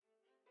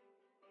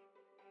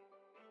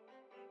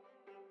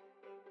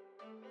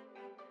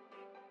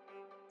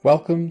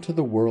Welcome to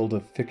the world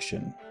of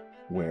fiction,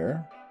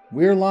 where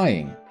we're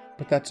lying,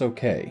 but that's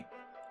okay.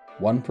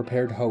 One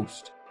prepared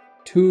host,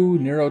 two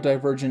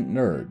neurodivergent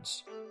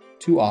nerds,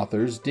 two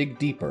authors dig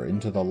deeper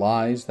into the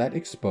lies that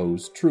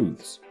expose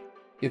truths.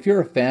 If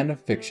you're a fan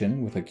of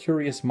fiction with a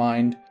curious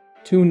mind,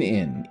 tune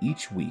in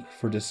each week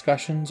for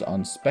discussions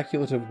on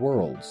speculative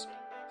worlds,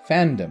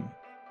 fandom,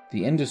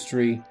 the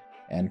industry,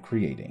 and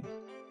creating.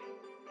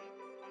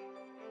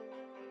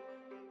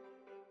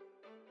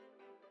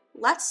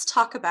 Let's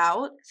talk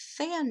about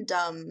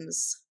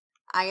fandoms.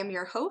 I am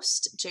your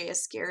host,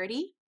 J.S.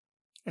 Garrity.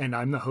 And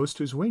I'm the host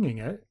who's winging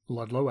it,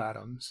 Ludlow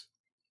Adams.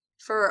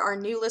 For our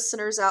new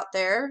listeners out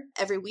there,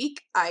 every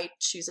week I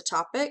choose a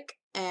topic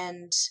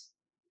and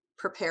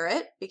prepare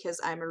it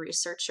because I'm a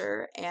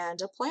researcher and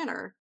a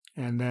planner.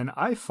 And then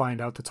I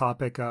find out the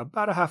topic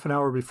about a half an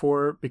hour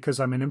before because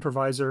I'm an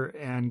improviser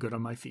and good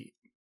on my feet.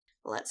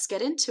 Let's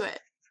get into it.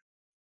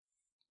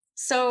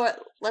 So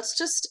let's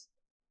just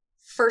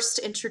first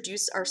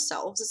introduce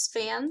ourselves as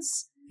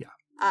fans.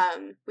 Yeah.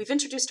 We've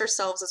introduced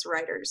ourselves as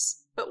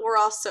writers, but we're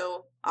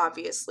also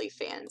obviously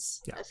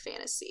fans of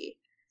fantasy.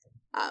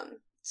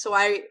 So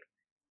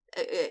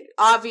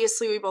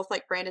obviously we both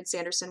like Brandon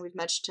Sanderson. We've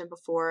mentioned him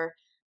before.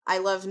 I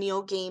love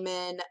Neil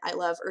Gaiman. I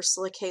love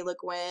Ursula K. Le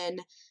Guin.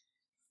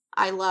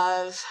 I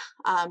love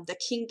the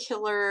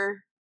Kingkiller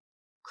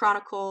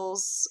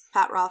Chronicles,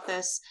 Pat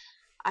Rothfuss.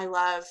 I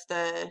love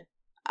the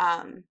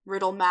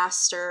Riddle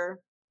Master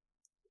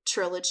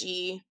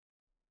trilogy.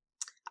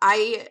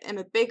 I am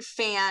a big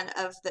fan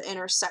of the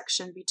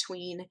intersection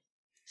between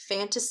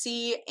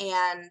fantasy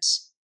and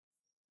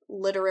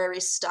literary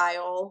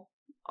style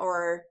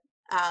or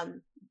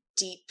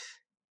deep,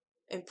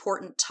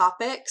 important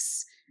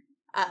topics,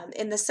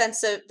 in the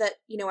sense of that,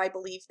 I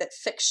believe that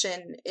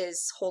fiction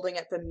is holding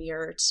up a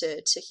mirror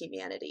to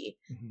humanity,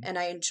 and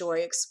I enjoy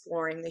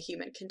exploring the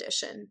human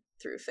condition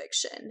through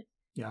fiction.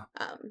 Yeah.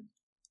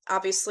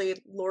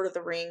 Obviously, Lord of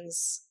the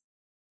Rings.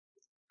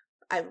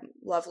 I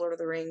love Lord of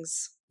the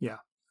Rings. Yeah.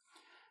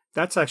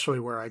 That's actually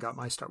where I got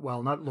my start.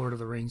 Well, not Lord of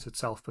the Rings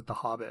itself, but The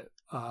Hobbit.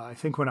 I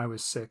think when I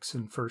was 6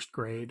 in first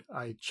grade,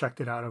 I checked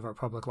it out of our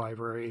public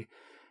library.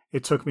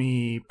 It took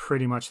me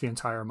pretty much the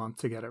entire month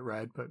to get it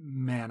read, but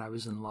man, I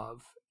was in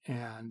love.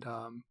 And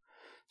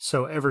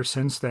so ever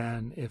since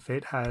then, if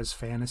it has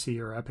fantasy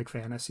or epic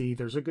fantasy,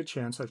 there's a good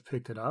chance I've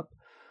picked it up.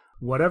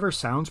 Whatever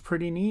sounds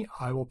pretty neat,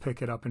 I will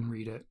pick it up and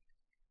read it,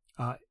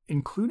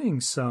 including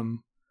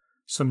some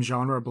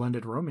genre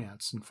blended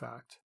romance, in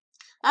fact.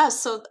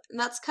 So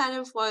that's kind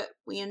of what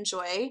we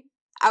enjoy.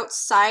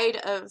 Outside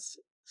of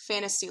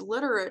fantasy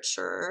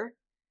literature,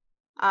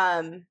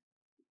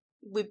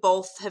 we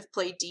both have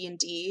played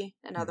D&D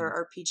and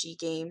other RPG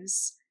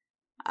games.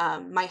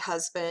 My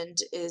husband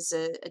is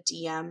a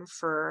DM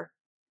for,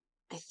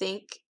 I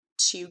think,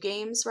 2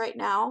 games right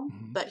now,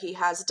 but he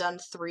has done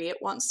 3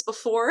 at once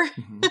before.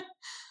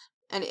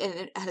 and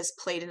has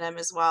played in them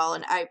as well.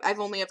 And I've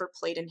only ever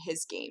played in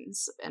his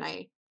games, and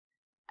I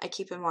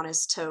keep him on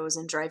his toes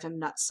and drive him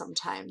nuts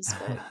sometimes,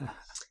 but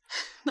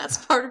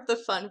that's part of the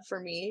fun for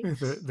me.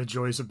 The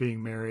joys of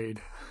being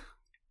married.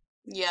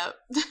 Yep.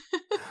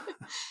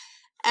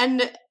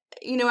 And,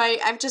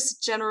 I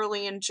just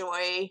generally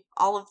enjoy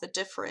all of the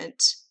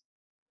different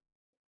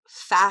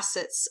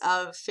facets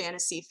of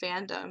fantasy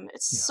fandom.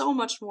 It's so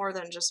much more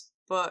than just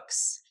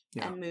books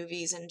and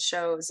movies and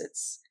shows.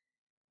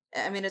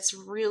 It's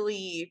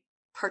really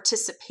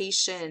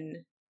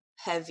participation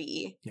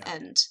heavy,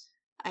 and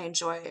I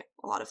enjoy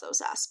a lot of those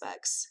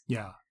aspects.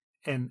 Yeah.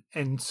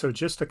 And so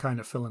just to kind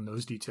of fill in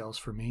those details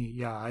for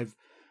me, I've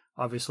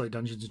obviously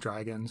Dungeons &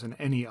 Dragons and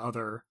any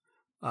other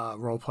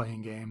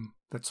role-playing game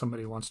that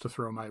somebody wants to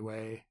throw my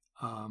way,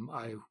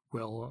 I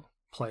will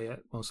play it,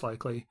 most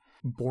likely.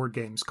 Board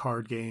games,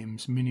 card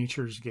games,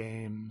 miniatures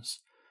games.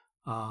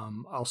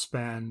 I'll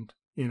spend,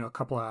 a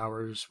couple of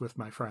hours with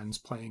my friends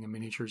playing a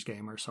miniatures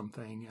game or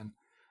something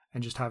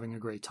and just having a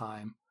great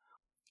time.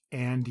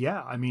 And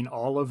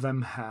all of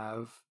them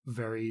have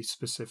very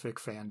specific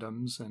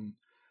fandoms, and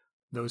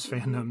those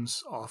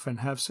fandoms often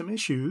have some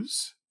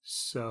issues.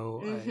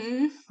 So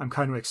I'm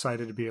kind of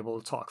excited to be able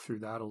to talk through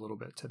that a little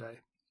bit today.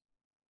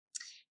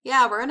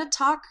 Yeah, we're going to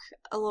talk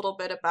a little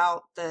bit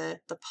about the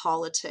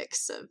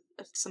politics of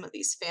some of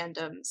these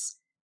fandoms.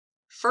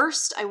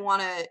 First, I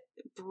want to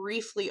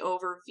briefly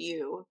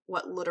overview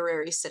what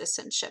literary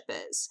citizenship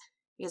is,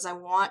 because I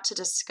want to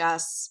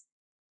discuss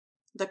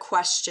the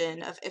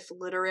question of if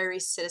literary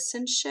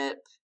citizenship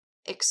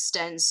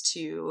extends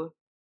to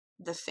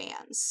the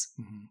fans.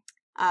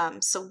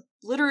 So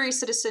literary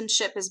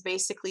citizenship is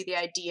basically the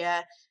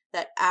idea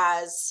that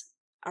as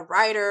a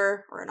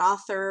writer or an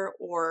author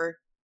or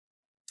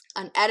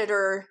an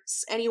editor,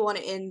 anyone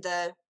in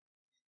the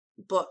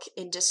book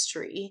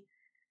industry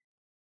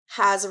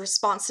has a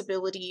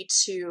responsibility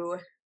to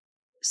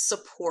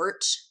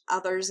support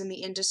others in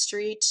the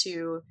industry,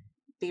 to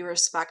be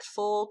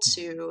respectful,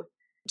 to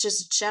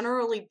just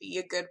generally be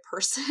a good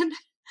person,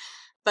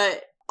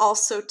 but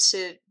also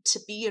to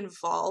be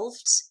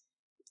involved.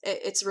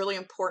 It's really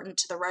important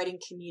to the writing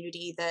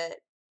community that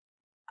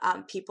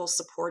people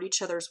support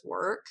each other's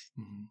work.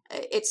 Mm-hmm.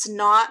 It's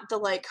not the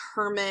like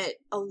hermit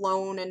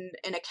alone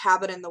in a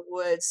cabin in the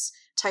woods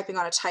typing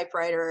on a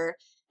typewriter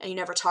and you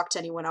never talk to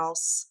anyone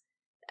else.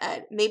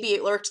 Maybe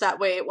it lurked that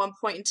way at one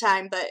point in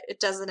time, but it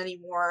doesn't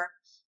anymore.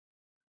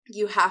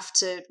 You have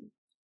to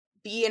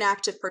be an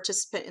active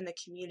participant in the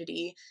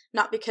community,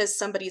 not because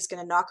somebody's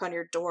going to knock on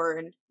your door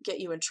and get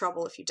you in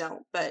trouble if you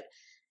don't, but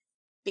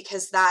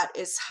because that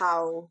is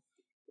how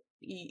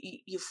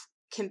you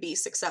can be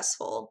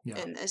successful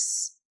in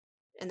this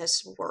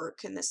work,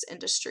 in this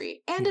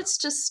industry. And it's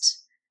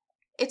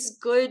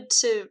good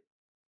to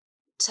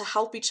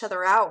help each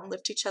other out and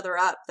lift each other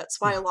up. That's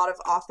why a lot of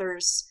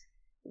authors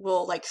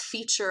will like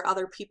feature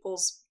other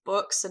people's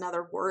books and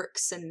other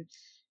works, and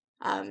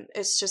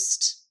it's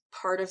just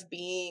part of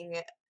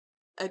being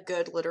a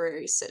good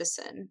literary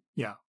citizen.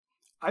 Yeah.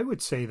 I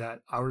would say that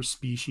our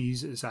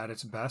species is at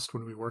its best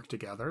when we work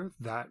together.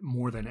 That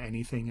more than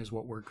anything is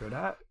what we're good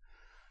at.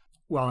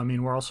 Well, I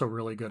mean, we're also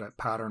really good at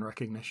pattern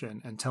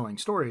recognition and telling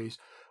stories,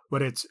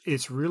 but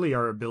it's really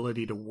our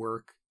ability to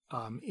work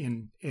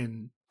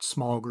in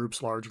small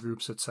groups, large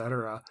groups,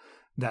 etc.,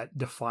 that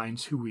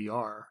defines who we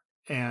are.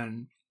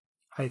 And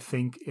I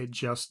think it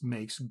just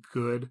makes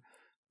good,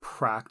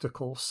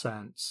 practical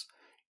sense.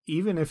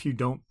 Even if you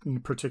don't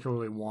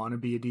particularly want to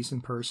be a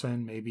decent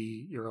person,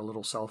 maybe you're a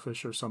little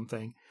selfish or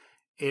something,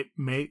 it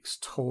makes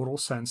total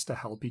sense to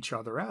help each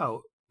other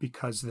out,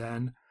 because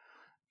then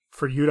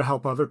for you to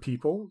help other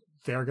people,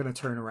 they're going to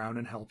turn around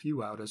and help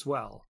you out as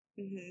well.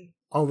 Mm-hmm.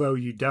 Although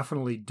you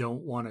definitely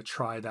don't want to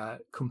try that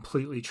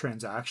completely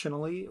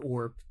transactionally,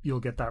 or you'll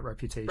get that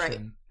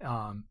reputation.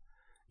 Right.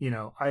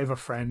 I have a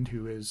friend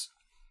who is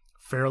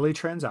fairly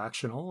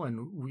transactional,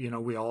 and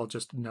we all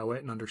just know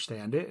it and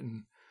understand it,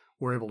 and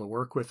we're able to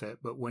work with it.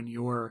 But when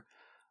you're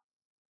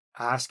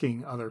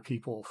asking other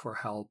people for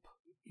help,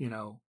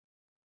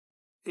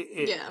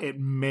 it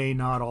may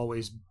not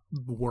always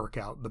work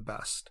out the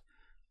best.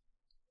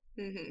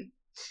 Mm-hmm.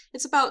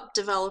 It's about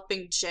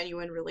developing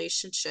genuine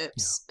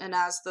relationships, and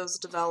as those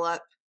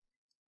develop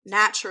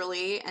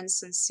naturally and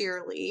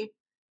sincerely,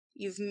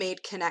 you've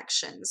made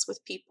connections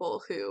with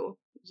people who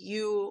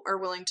you are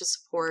willing to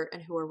support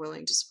and who are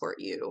willing to support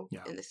you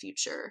in the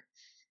future.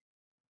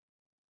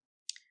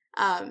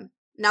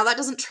 Now, that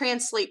doesn't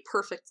translate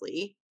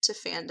perfectly to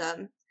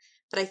fandom,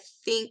 but I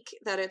think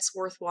that it's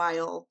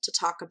worthwhile to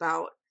talk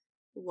about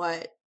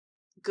what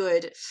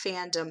good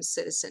fandom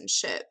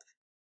citizenship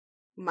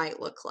might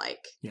look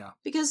like. Yeah.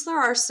 Because there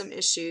are some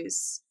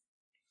issues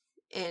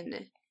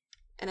and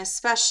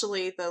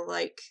especially the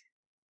like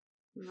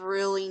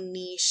really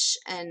niche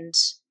and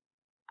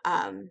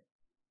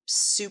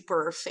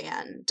super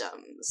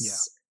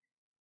fandoms.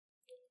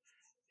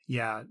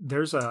 Yeah,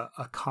 there's a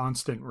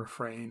constant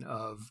refrain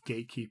of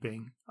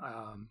gatekeeping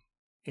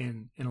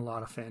in a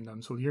lot of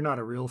fandoms. Well, you're not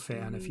a real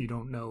fan if you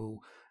don't know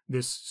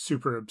this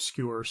super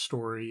obscure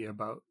story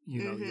about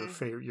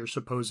your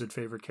supposed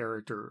favorite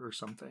character or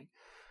something.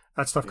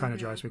 That stuff kind of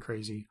drives me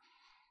crazy.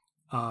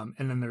 And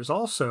then there's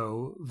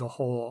also the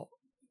whole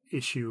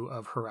issue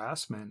of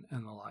harassment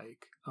and the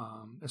like,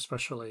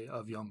 especially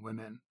of young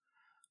women.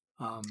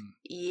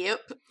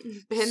 Yep,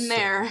 been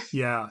there.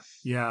 Yeah,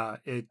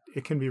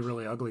 it can be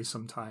really ugly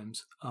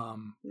sometimes.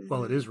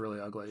 Well, it is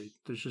really ugly.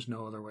 There's just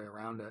no other way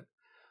around it.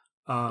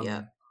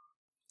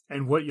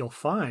 And what you'll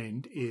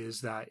find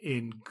is that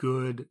in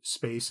good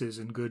spaces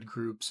and good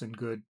groups and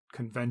good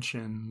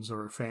conventions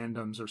or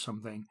fandoms or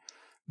something,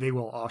 they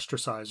will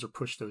ostracize or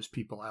push those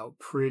people out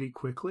pretty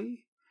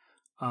quickly.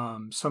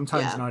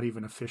 Sometimes not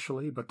even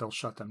officially, but they'll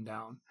shut them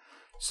down.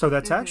 So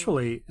that's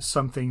actually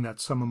something that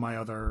some of my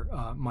other,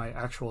 my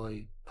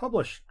actually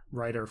published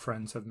writer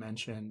friends have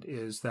mentioned,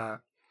 is that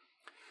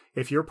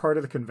if you're part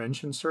of the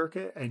convention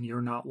circuit and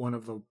you're not one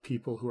of the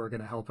people who are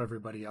going to help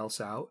everybody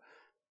else out,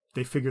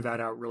 they figure that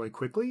out really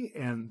quickly,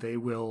 and they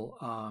will,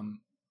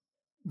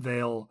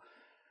 they'll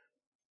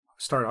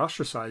start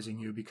ostracizing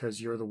you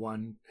because you're the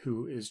one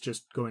who is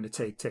just going to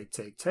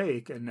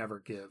take and never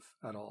give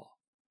at all.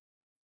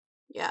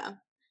 Yeah.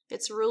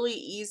 It's really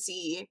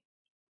easy,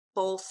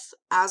 both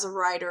as a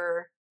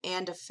writer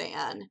and a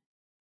fan,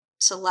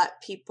 to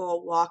let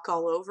people walk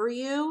all over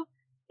you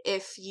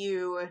if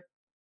you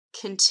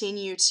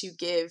continue to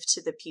give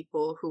to the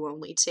people who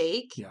only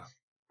take. Yeah.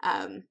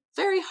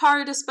 Very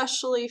hard,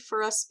 especially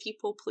for us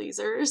people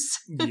pleasers.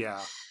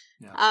 Yeah.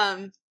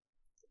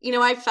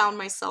 I found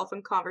myself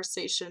in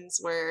conversations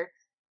where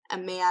a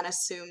man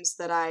assumes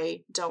that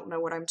I don't know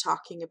what I'm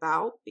talking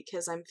about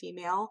because I'm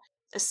female,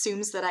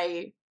 assumes that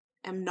I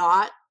am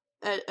not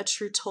a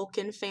true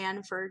Tolkien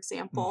fan, for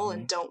example,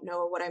 and don't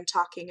know what I'm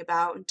talking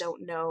about and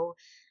don't know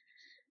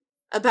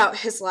about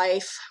his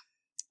life.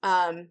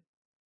 And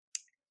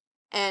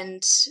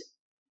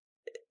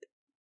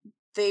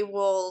they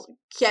will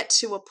get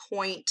to a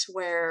point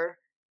where,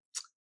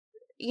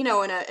 in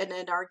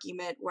an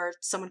argument where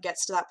someone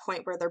gets to that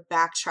point where they're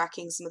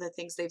backtracking some of the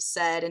things they've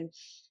said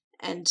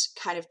and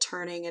kind of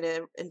turning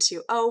it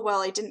into, oh,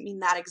 well, I didn't mean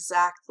that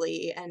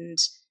exactly, and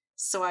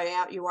so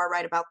you are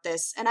right about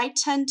this. And I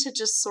tend to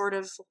just sort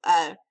of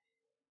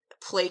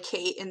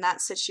placate in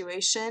that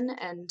situation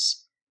and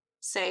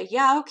say,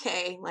 yeah,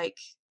 okay, like,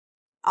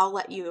 I'll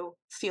let you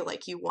feel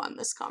like you won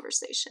this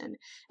conversation.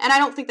 And I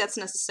don't think that's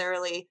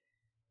necessarily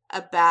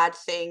a bad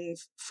thing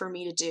for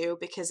me to do,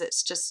 because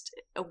it's just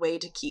a way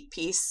to keep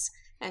peace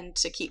and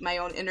to keep my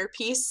own inner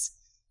peace.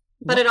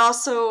 But it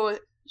also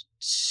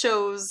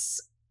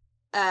shows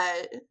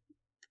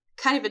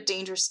kind of a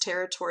dangerous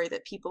territory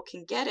that people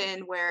can get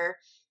in, where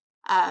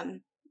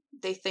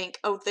they think,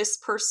 oh, this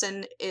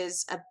person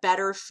is a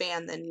better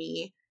fan than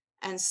me,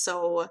 and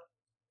so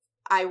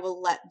I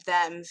will let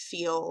them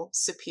feel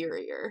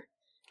superior.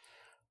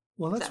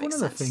 Well, that's one of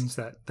the things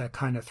that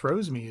kind of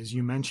throws me is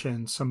you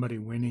mentioned somebody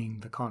winning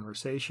the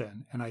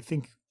conversation. And I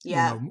think,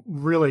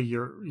 really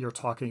you're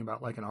talking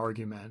about like an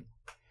argument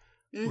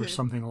or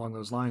something along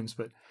those lines.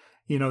 But,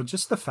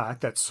 just the fact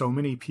that so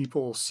many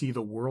people see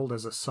the world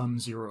as a sum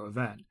zero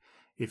event.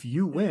 If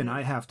you win,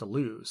 I have to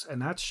lose.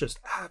 And that's just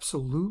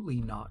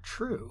absolutely not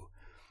true.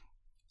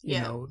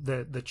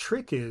 The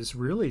trick is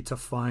really to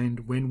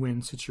find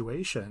win-win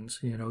situations.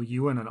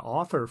 You and an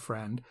author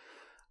friend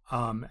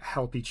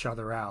help each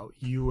other out.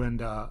 You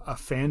and a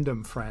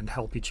fandom friend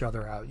help each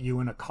other out. You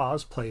and a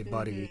cosplay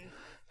buddy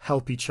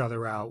help each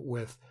other out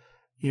with,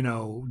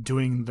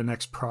 doing the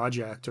next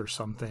project or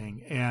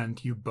something,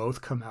 and you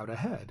both come out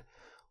ahead.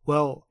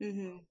 Well,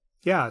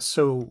 yeah.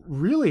 So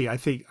really, I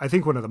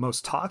think one of the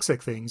most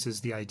toxic things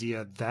is the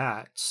idea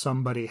that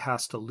somebody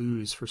has to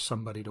lose for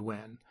somebody to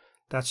win.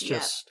 That's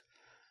just,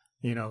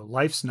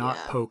 life's not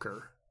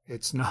poker.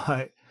 It's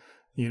not.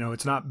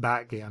 It's not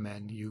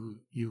backgammon.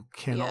 You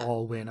can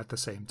all win at the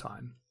same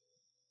time.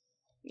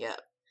 Yeah.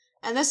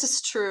 And this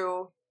is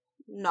true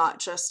not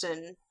just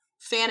in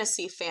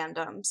fantasy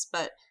fandoms,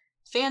 but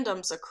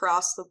fandoms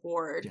across the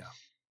board. Yeah.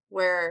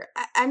 Where,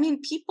 I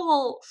mean,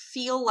 people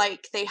feel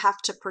like they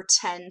have to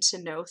pretend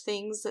to know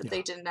things that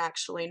they didn't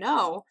actually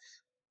know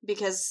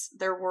because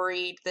they're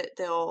worried that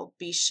they'll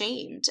be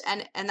shamed.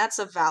 And that's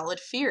a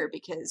valid fear,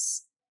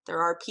 because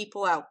there are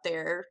people out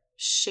there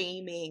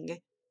shaming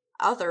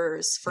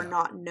others for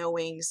not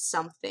knowing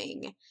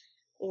something,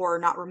 or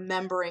not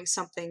remembering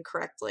something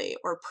correctly,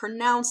 or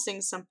pronouncing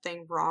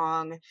something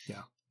wrong.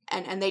 Yeah.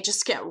 And they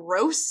just get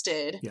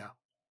roasted. Yeah.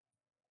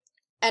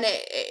 And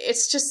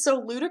it's just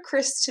so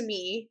ludicrous to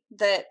me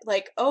that,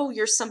 like, oh,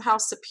 you're somehow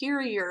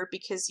superior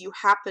because you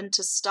happen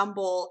to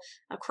stumble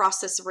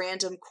across this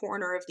random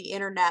corner of the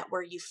internet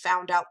where you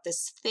found out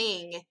this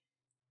thing,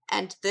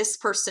 and this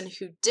person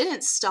who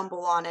didn't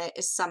stumble on it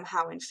is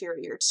somehow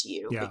inferior to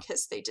you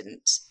because they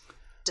didn't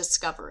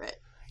discover it.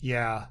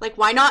 Yeah. Like,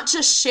 why not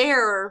just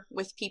share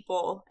with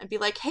people and be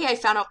like, hey, I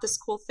found out this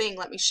cool thing,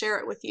 let me share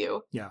it with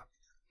you. Yeah.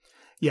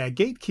 Yeah,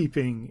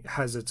 gatekeeping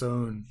has its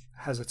own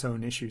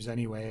issues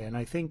anyway, and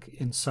I think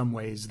in some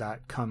ways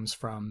that comes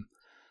from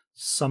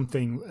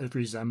something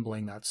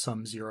resembling that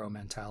sum zero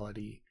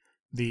mentality.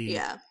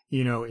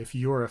 If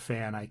you're a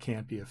fan, I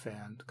can't be a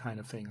fan kind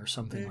of thing, or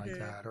something like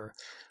that,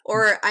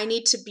 or I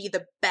need to be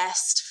the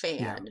best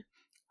fan. Yeah.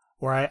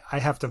 Or I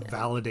have to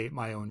validate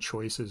my own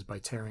choices by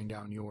tearing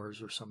down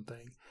yours or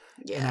something.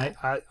 Yeah.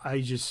 And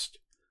I just,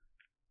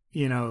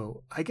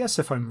 I guess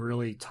if I'm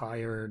really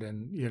tired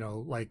and,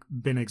 like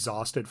been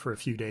exhausted for a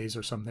few days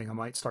or something, I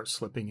might start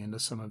slipping into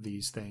some of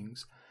these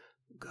things.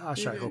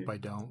 Gosh, I hope I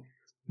don't.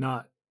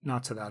 Not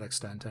to that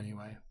extent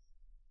anyway.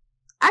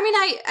 I mean,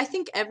 I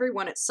think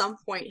everyone at some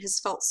point has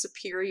felt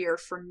superior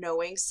for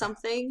knowing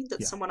something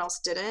that someone else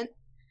didn't.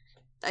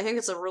 I think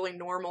it's a really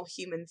normal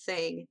human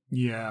thing.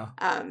 Yeah.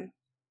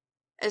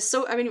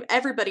 So, I mean,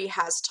 everybody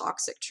has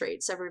toxic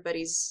traits.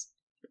 Everybody's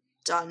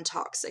done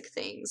toxic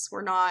things.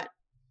 We're not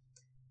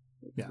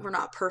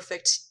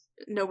perfect.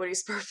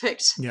 Nobody's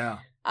perfect. Yeah.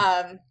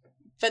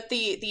 But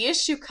the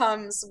issue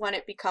comes when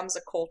it becomes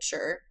a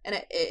culture,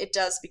 and it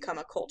does become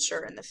a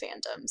culture in the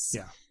fandoms.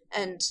 Yeah.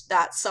 And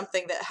that's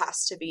something that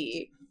has to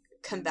be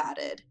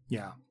combated.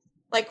 Yeah.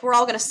 Like, we're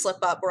all going to slip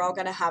up. We're all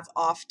going to have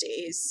off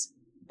days,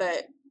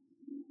 but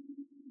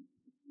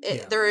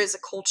there is a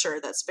culture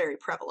that's very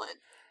prevalent.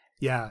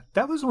 Yeah,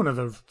 that was one of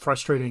the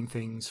frustrating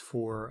things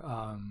for,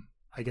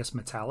 I guess,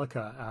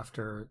 Metallica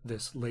after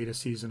this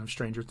latest season of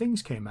Stranger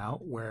Things came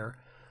out, where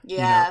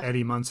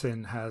Eddie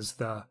Munson has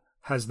the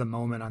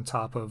moment on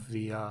top of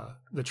the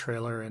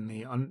trailer in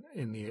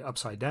the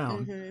Upside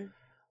Down.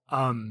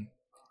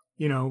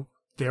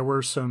 There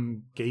were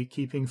some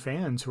gatekeeping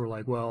fans who were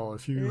like, well,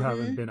 if you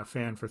haven't been a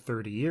fan for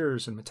 30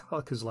 years, and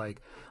Metallica's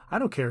like, I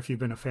don't care if you've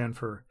been a fan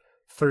for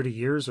 30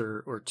 years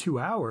or 2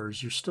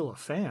 hours, you're still a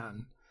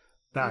fan.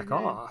 Back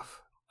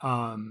off.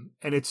 And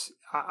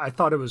I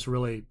thought it was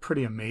really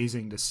pretty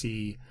amazing to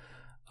see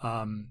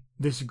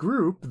this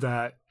group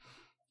that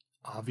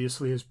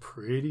obviously is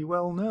pretty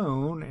well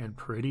known and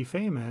pretty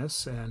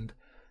famous, and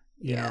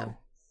you know,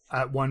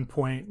 at one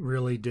point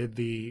really did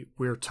the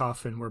we're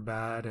tough and we're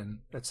bad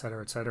and et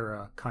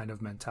cetera kind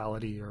of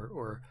mentality,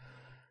 or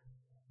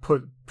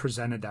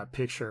presented that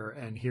picture,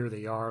 and here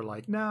they are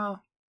like, no,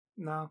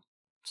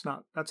 that's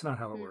not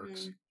how it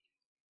works.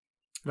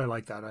 I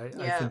like that. I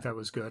think that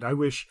was good. I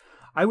wish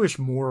I wish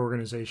more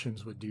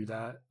organizations would do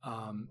that.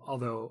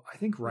 Although I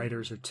think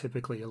writers are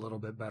typically a little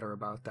bit better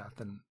about that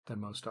than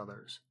most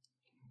others.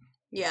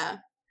 Yeah.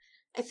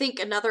 I think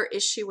another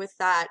issue with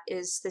that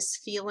is this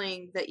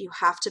feeling that you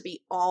have to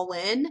be all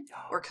in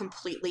or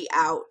completely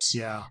out.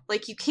 Yeah.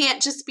 Like, you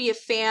can't just be a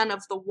fan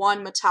of the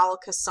one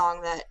Metallica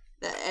song that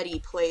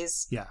Eddie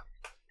plays. Yeah.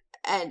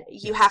 And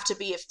you have to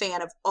be a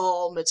fan of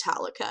all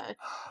Metallica.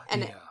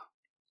 And yeah.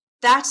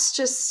 that's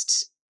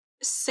just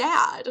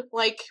sad.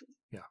 Like,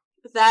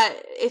 that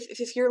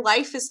if your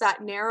life is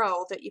that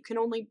narrow that you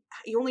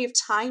only have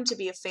time to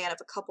be a fan of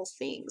a couple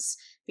things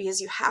because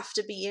you have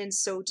to be in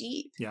so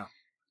deep. Yeah.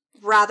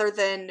 Rather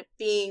than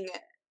being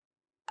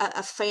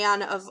a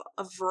fan of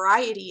a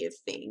variety of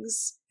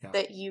things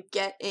that you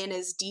get in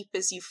as deep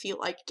as you feel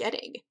like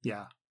getting.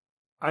 Yeah.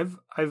 I've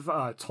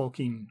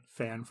Tolkien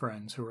fan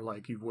friends who are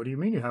like, what do you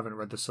mean you haven't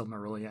read the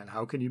Silmarillion?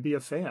 How can you be a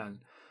fan?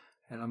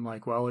 And I'm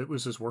like, well, it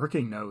was his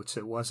working notes.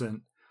 It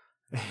wasn't,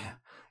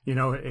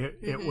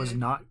 it was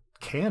not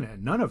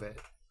canon, none of it.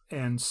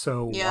 And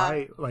so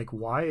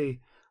why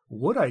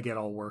would I get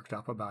all worked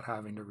up about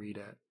having to read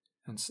it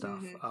and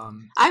stuff?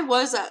 I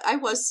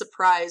was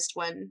surprised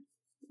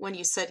when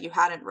you said you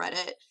hadn't read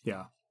it.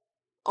 Yeah.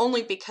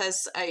 Only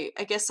because I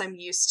guess I'm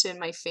used to in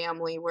my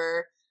family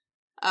where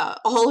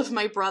all of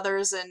my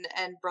brothers and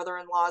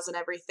brother-in-laws and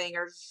everything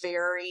are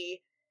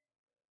very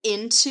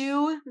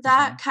into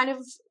that kind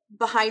of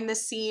behind the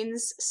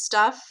scenes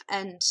stuff,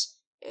 and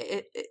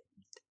it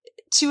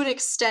to an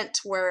extent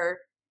where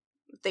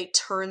they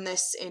turn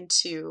this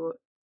into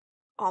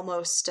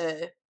almost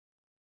a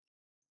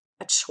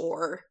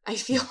chore, I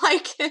feel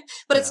like.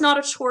 But it's not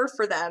a chore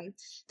for them.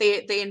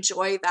 They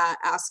enjoy that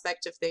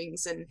aspect of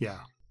things, and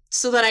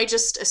so then I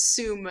just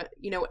assume,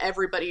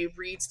 everybody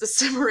reads the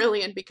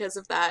Silmarillion because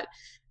of that.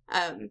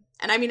 And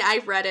I mean, I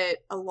read it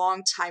a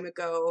long time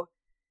ago,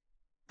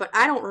 but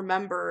I don't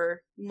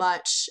remember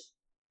much.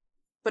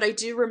 But I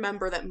do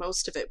remember that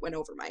most of it went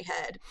over my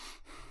head.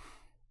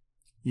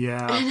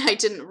 Yeah. And I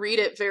didn't read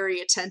it very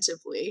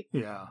attentively.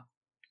 Yeah.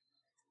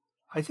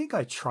 I think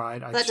I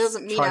tried. That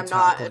doesn't mean I'm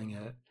tackling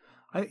it.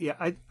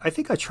 I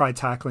think I tried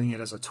tackling it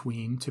as a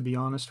tween, to be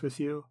honest with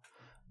you.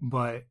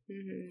 But,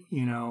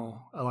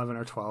 11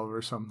 or 12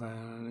 or something,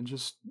 and it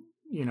just,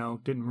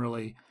 didn't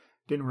really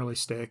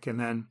stick. And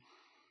then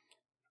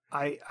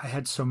I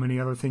had so many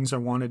other things I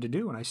wanted to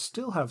do, and I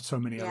still have so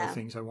many other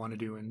things I want to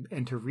do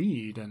and to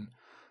read. And,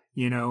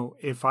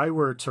 if I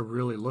were to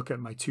really look at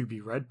my to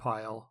be read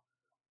pile,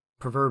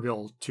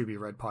 proverbial to be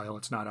read pile,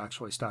 it's not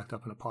actually stacked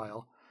up in a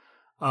pile.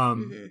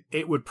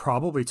 It would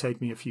probably take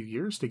me a few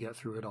years to get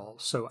through it all.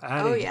 So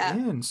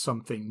adding in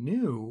something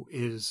new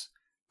is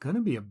going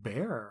to be a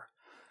bear.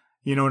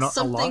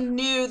 Something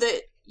new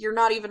that you're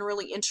not even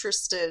really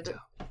interested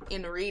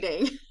in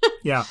reading.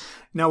 Yeah.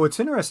 Now, what's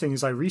interesting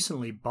is I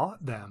recently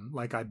bought them.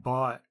 Like, I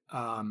bought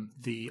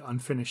the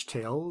Unfinished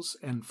Tales,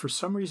 and for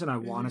some reason I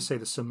want to say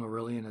the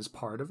Silmarillion is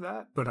part of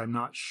that, but I'm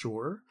not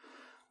sure.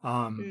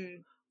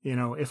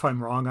 If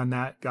I'm wrong on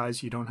that,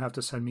 guys, you don't have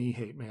to send me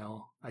hate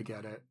mail. I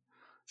get it.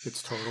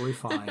 It's totally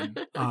fine.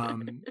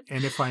 And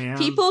if I am...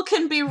 People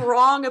can be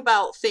wrong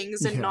about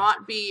things and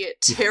not be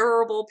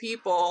terrible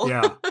people.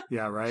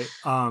 Yeah, right.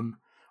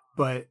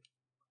 But,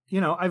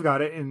 I've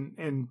got it,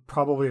 and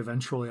probably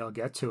eventually I'll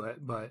get to it.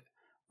 But,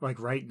 like,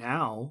 right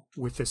now,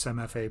 with this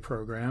MFA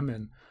program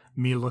and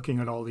me looking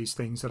at all these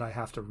things that I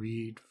have to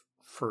read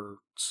for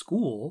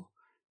school,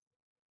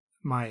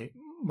 my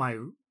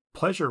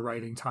pleasure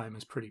writing time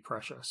is pretty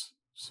precious.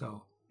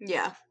 So...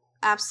 Yeah,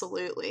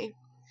 absolutely.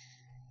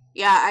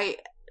 Yeah,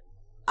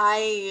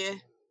 I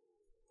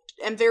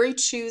am very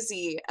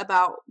choosy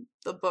about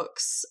the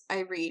books I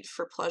read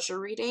for pleasure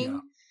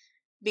reading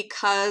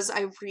because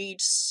I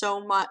read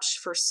so much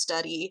for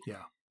study.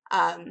 Yeah.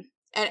 And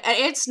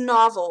it's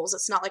novels.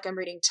 It's not like I'm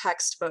reading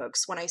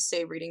textbooks when I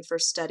say reading for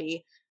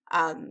study.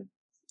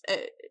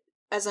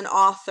 As an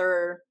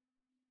author,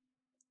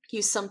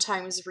 you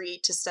sometimes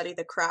read to study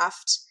the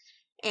craft,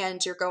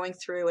 and you're going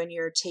through and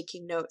you're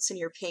taking notes and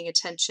you're paying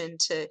attention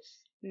to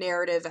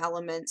narrative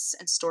elements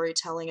and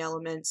storytelling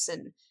elements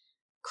and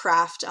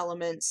craft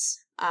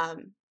elements.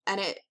 And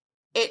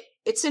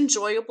it's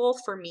enjoyable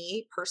for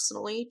me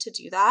personally to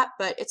do that,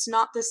 but it's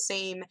not the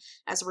same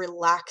as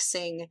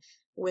relaxing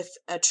with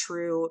a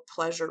true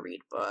pleasure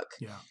read book.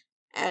 Yeah.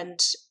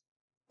 And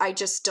I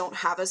just don't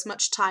have as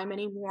much time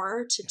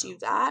anymore to do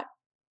that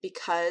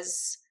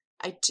because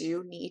I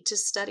do need to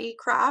study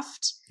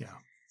craft. Yeah.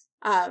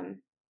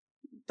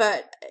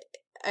 But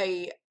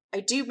I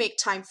do make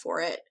time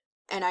for it,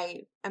 and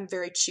I'm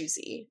very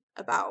choosy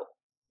about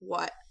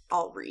what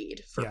I'll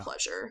read for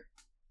pleasure.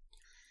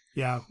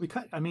 Yeah,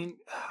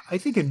 I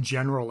think in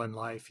general in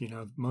life,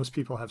 most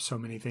people have so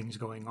many things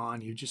going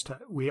on.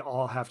 We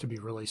all have to be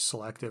really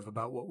selective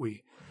about what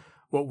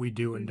we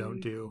do and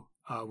don't do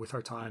with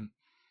our time.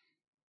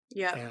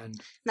 Yeah, and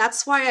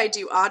that's why I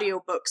do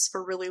audiobooks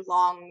for really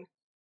long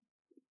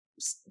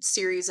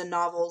series and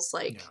novels.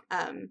 Like,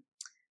 I'm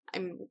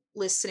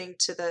listening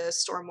to the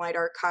Stormlight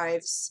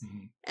Archives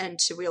and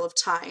to Wheel of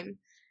Time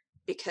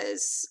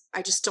because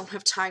I just don't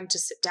have time to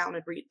sit down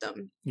and read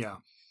them. Yeah.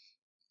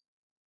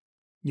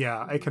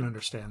 Yeah, I can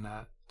understand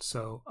that.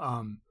 So,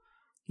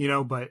 you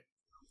know, but,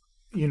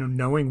 you know,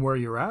 knowing where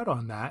you're at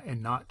on that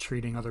and not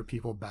treating other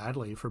people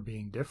badly for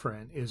being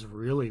different is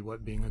really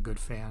what being a good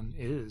fan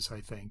is,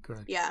 I think.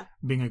 Or Yeah.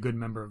 being a good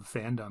member of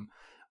fandom.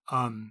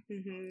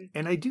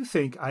 And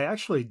I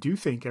actually do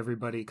think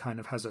everybody kind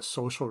of has a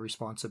social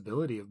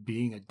responsibility of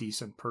being a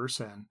decent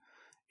person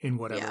in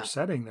whatever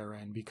setting they're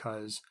in,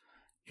 because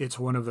it's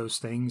one of those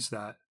things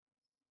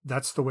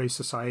that's the way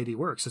society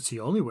works. It's the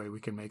only way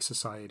we can make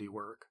society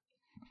work,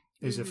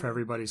 is if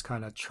everybody's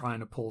kind of trying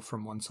to pull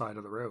from one side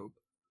of the rope.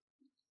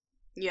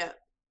 Yeah.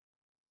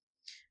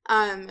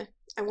 I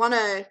want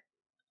to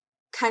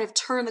kind of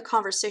turn the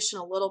conversation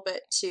a little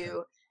bit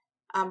to,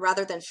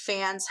 rather than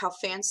fans, how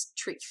fans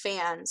treat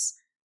fans,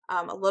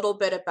 a little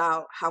bit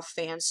about how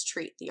fans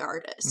treat the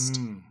artist.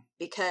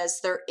 Because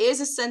there is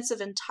a sense of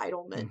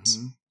entitlement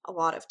a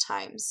lot of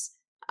times.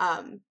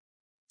 When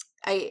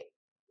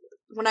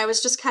I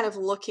was just kind of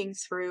looking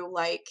through,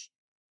 like,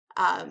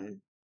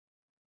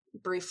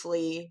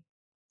 briefly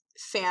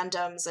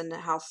fandoms and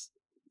how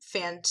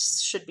fans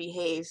should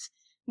behave,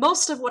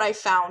 most of what I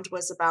found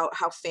was about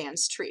how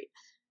fans treat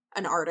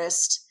an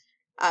artist.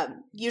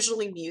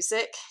 Usually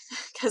music,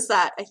 because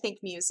I think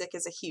music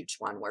is a huge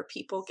one where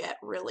people get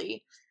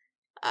really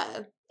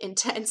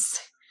intense.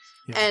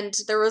 Yeah. And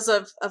there was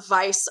a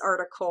Vice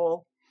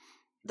article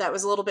that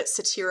was a little bit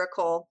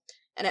satirical,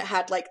 and it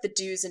had like the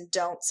do's and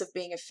don'ts of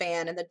being a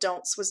fan, and the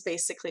don'ts was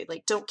basically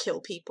like, don't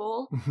kill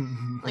people.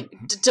 Like,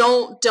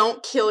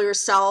 don't kill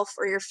yourself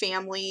or your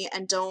family,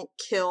 and don't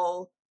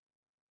kill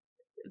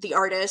the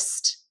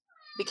artist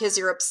because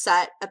you're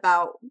upset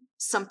about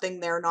something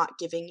they're not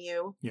giving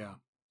you. Yeah.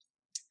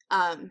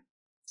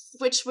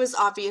 Which was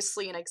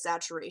obviously an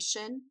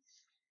exaggeration.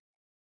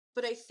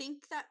 But I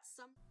think that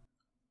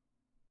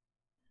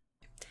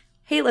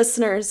Hey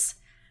listeners,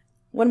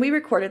 when we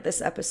recorded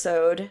this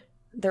episode,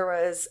 there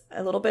was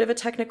a little bit of a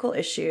technical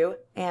issue,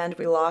 and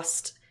we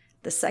lost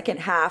the second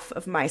half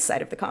of my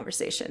side of the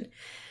conversation.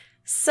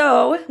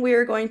 So we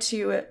are going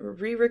to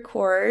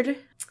re-record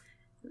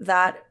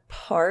that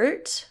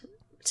part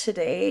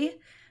today.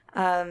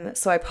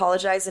 So I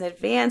apologize in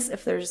advance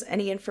if there's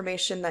any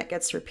information that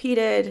gets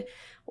repeated,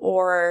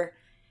 or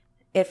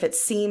if it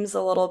seems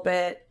a little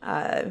bit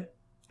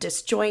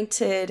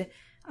disjointed.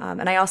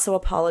 And I also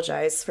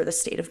apologize for the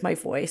state of my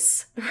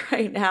voice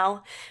right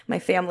now. My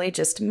family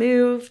just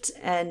moved,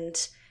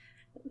 and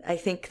I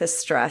think the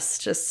stress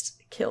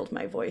just killed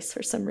my voice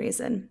for some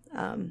reason.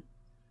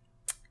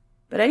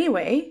 But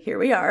anyway, here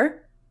we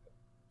are,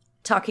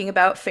 talking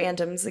about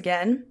fandoms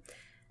again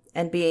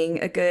and being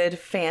a good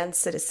fan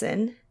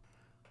citizen.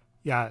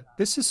 Yeah,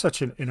 this is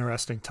such an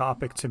interesting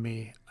topic to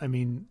me. I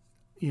mean,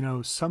 you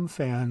know, some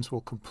fans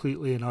will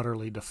completely and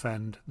utterly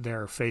defend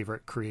their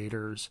favorite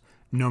creators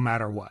no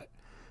matter what.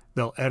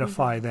 They'll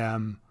edify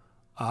them,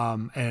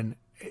 and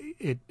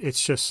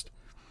it's just,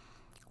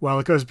 well,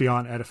 it goes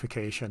beyond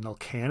edification. They'll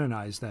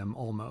canonize them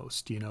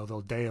almost, you know,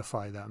 they'll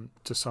deify them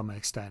to some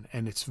extent,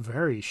 and it's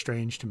very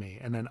strange to me.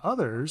 And then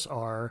others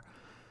are,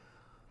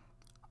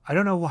 I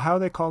don't know how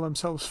they call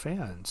themselves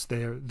fans.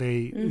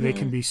 They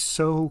can be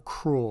so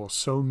cruel,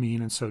 so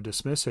mean, and so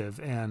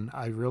dismissive, and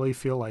I really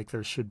feel like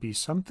there should be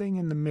something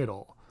in the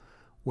middle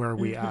where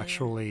we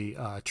actually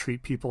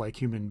treat people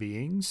like human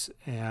beings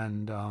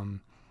and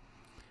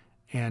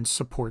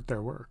support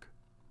their work.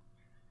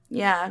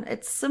 Yeah,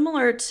 it's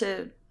similar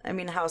to, I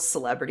mean, how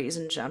celebrities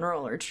in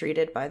general are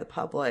treated by the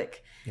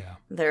public. Yeah.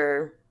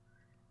 They're,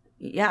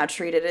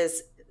 treated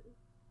as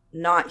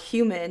not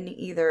human,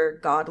 either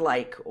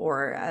godlike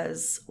or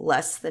as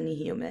less than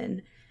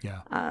human.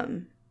 Yeah.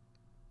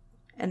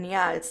 And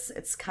yeah,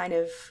 it's kind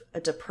of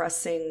a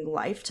depressing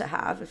life to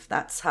have if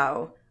that's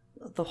how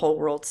the whole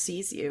world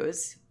sees you,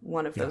 is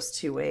one of those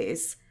two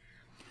ways.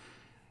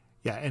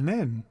 Yeah, and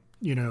then,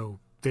 you know,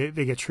 they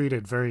get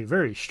treated very,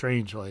 very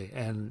strangely,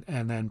 and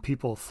then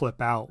people flip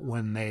out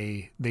when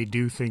they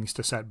do things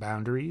to set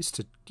boundaries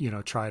to, you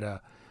know, try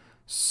to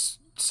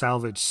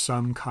salvage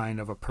some kind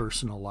of a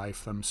personal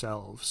life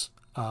themselves.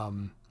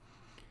 And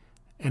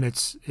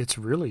it's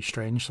really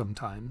strange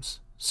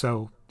sometimes.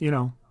 So, you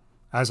know,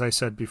 as I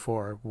said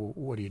before,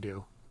 what do you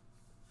do?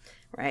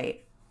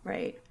 Right.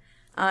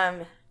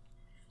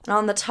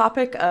 On the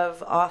topic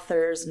of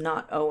authors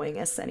not owing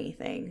us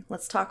anything,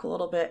 let's talk a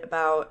little bit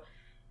about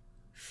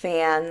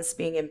fans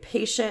being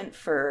impatient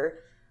for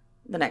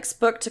the next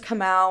book to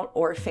come out,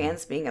 or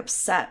fans being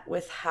upset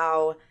with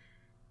how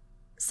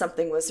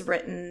something was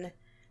written,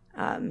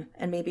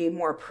 and maybe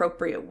more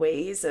appropriate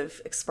ways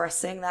of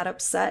expressing that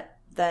upset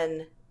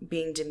than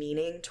being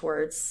demeaning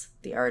towards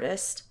the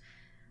artist.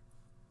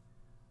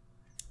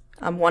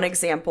 One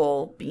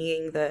example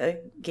being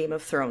the Game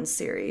of Thrones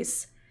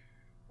series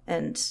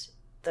and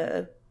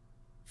the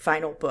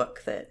final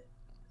book that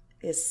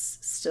is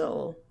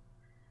still,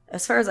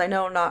 as far as I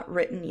know, not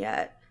written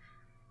yet.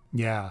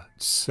 Yeah,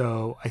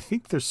 so I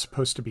think there's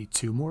supposed to be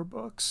 2 more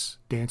books,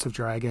 Dance of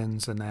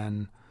Dragons and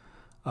then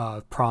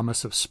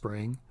Promise of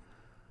Spring.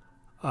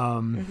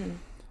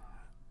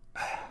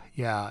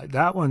 Yeah,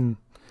 that one's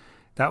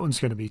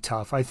going to be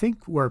tough. I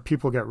think where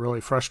people get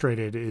really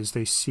frustrated is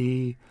they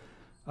see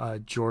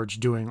George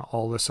doing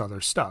all this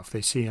other stuff.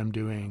 They see him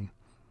doing,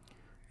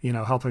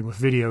 helping with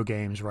video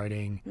games,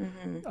 writing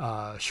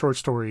short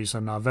stories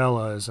and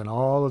novellas and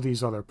all of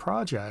these other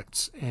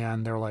projects.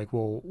 And they're like,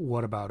 well,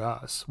 what about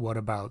us? What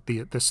about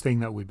this thing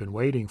that we've been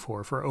waiting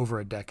for over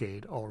a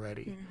decade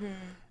already?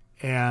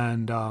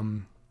 And,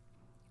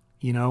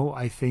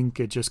 I think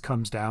it just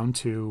comes down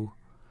to,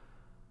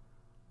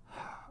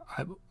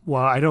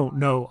 I don't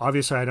know.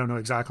 Obviously, I don't know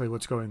exactly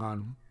what's going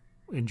on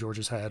in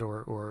George's head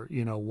or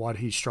what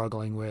he's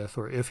struggling with,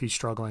 or if he's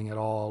struggling at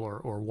all,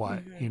 or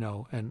what,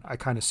 and I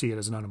kind of see it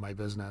as none of my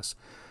business.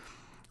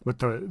 But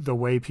the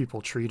way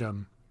people treat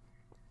him,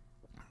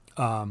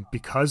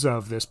 because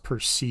of this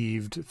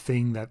perceived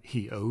thing that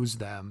he owes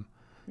them,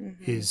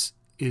 is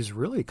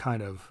really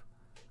kind of,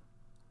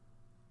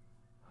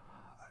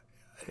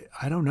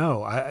 I don't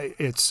know.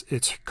 It's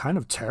kind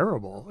of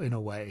terrible in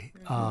a way.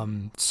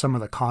 Some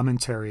of the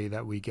commentary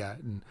that we get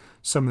and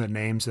some of the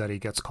names that he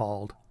gets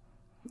called.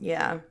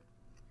 Yeah.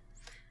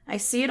 I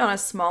see it on a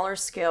smaller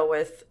scale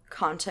with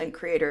content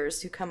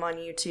creators who come on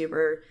YouTube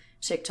or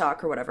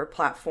TikTok or whatever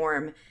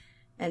platform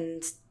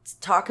and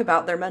talk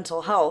about their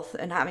mental health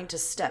and having to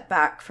step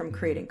back from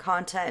creating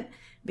content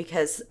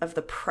because of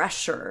the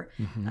pressure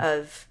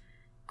of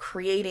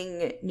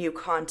creating new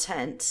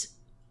content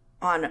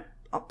on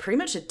pretty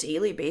much a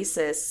daily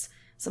basis,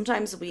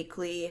 sometimes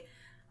weekly.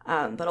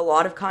 But a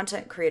lot of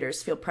content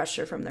creators feel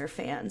pressure from their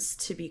fans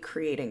to be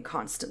creating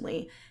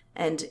constantly.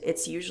 And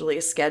it's usually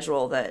a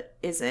schedule that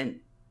isn't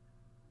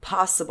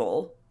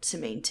possible to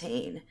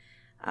maintain.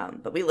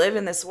 But we live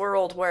in this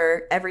world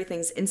where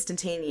everything's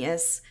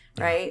instantaneous,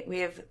 right? We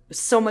have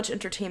so much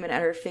entertainment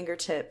at our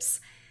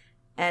fingertips,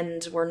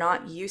 and we're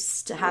not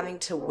used to having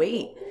to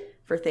wait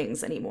for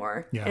things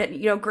anymore. Yeah.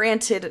 And,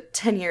 granted,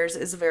 10 years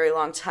is a very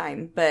long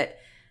time, but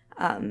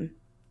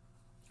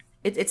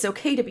it's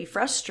okay to be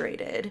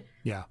frustrated.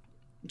 Yeah.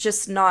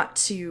 Just not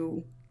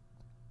to,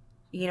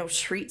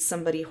 treat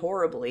somebody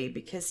horribly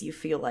because you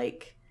feel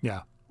like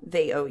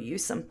they owe you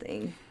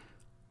something.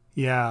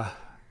 Yeah.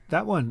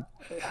 That one,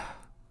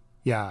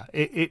 yeah,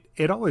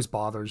 it always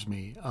bothers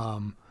me.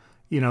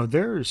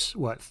 There's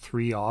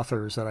 3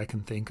 authors that I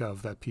can think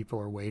of that people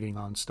are waiting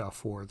on stuff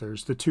for.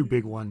 There's the 2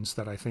 big ones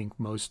that I think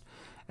most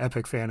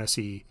epic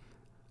fantasy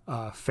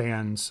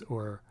fans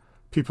or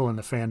people in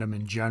the fandom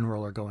in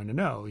general are going to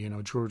know,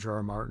 George R.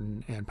 R.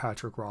 Martin and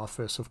Patrick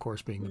Rothfuss, of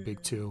course, being the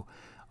big 2.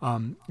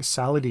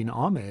 Saladin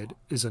Ahmed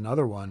is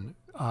another one.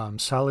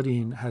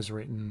 Saladin has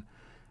written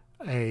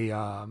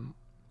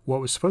what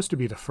was supposed to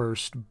be the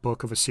first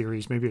book of a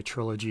series, maybe a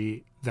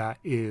trilogy, that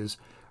is,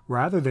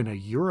 rather than a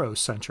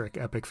Eurocentric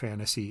epic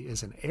fantasy,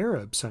 is an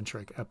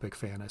Arab-centric epic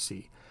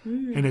fantasy.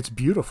 And it's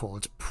beautiful.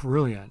 It's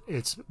brilliant.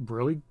 It's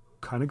really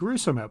kind of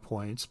gruesome at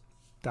points.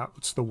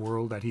 That's the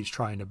world that he's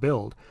trying to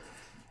build.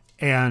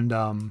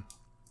 And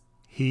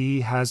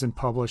he hasn't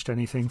published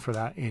anything for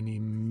that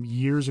in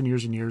years and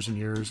years and years and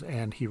years,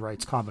 and he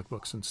writes comic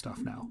books and stuff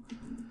now.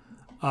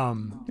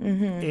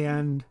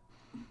 And,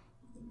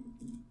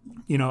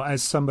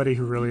 as somebody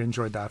who really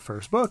enjoyed that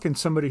first book and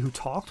somebody who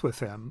talked with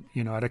him,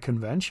 at a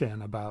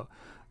convention about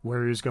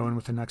where he was going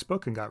with the next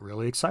book and got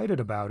really excited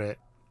about it,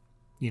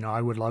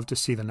 I would love to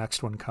see the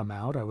next one come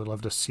out. I would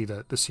love to see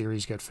the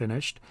series get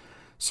finished,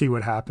 see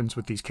what happens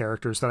with these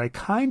characters that I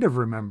kind of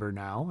remember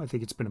now. I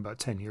think it's been about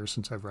 10 years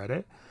since I've read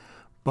it.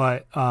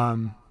 But,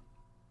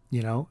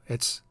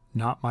 it's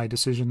not my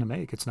decision to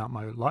make. It's not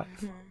my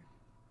life.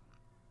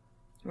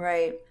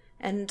 Right.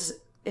 And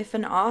if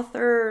an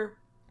author,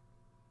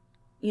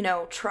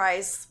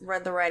 tries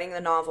the writing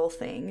the novel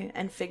thing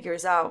and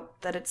figures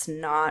out that it's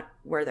not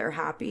where they're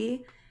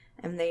happy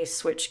and they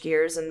switch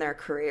gears in their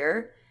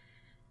career,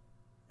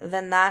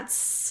 then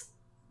that's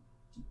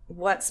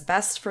what's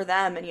best for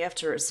them, and you have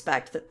to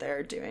respect that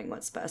they're doing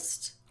what's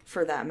best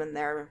for them and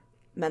their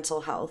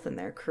mental health and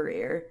their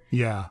career.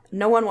 Yeah.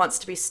 No one wants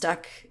to be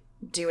stuck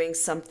doing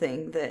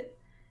something that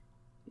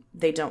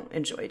they don't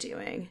enjoy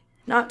doing.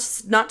 Not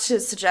to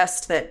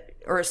suggest that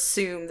or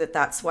assume that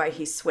that's why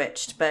he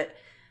switched, but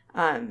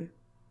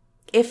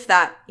if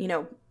that,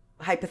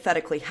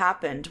 hypothetically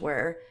happened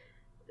where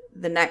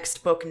the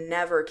next book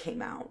never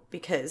came out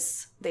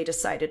because they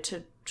decided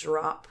to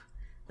drop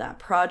that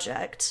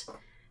project,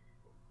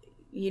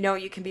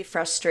 you can be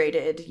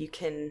frustrated. You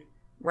can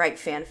write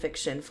fan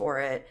fiction for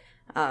it,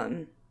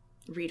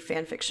 read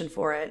fan fiction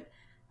for it,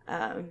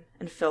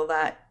 and feel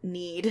that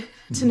need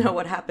to know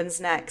what happens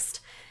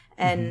next.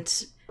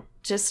 And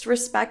just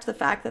respect the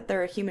fact that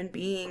they're a human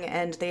being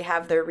and they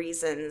have their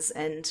reasons,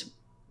 and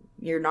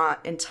you're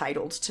not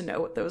entitled to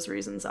know what those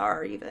reasons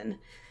are even.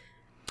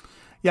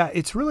 Yeah,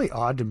 it's really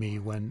odd to me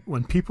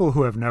when people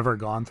who have never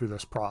gone through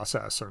this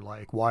process are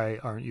like, why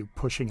aren't you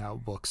pushing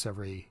out books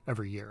every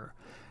year?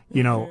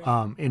 In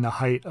the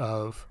height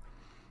of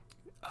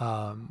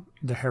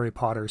the Harry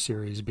Potter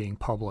series being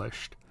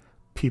published,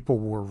 people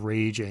were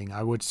raging.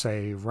 I would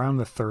say around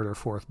the third or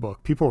fourth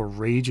book, people were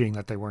raging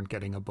that they weren't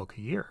getting a book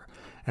a year.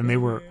 And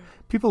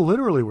people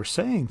literally were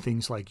saying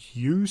things like,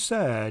 you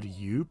said,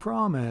 you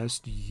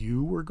promised,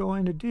 you were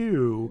going to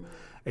do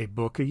a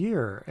book a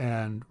year.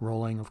 And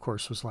Rowling, of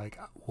course, was like,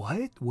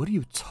 what? What are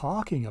you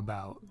talking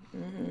about?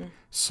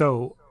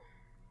 So,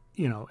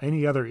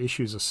 any other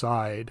issues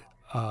aside,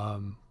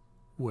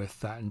 with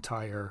that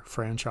entire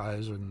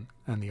franchise and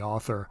the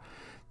author,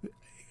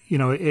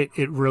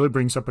 it really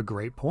brings up a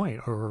great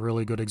point, or a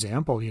really good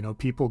example.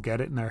 People get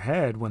it in their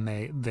head when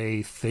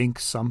they think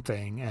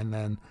something, and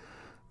then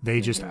they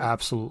just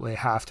absolutely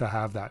have to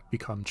have that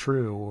become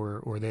true,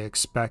 or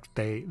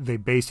they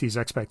base these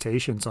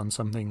expectations on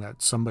something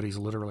that somebody's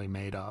literally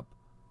made up.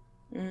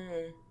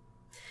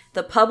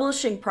 The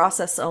publishing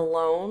process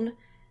alone,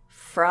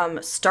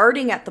 from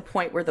starting at the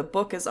point where the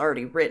book is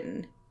already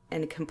written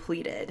and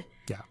completed.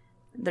 Yeah.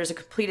 There's a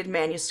completed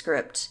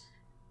manuscript,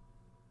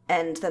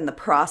 and then the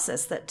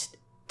process that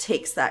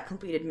takes that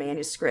completed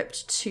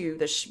manuscript to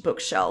the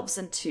bookshelves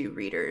and to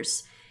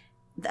readers.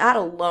 That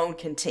alone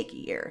can take a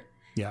year.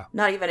 Yeah.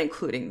 Not even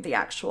including the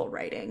actual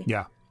writing.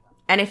 Yeah.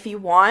 And if you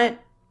want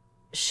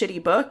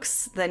shitty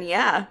books, then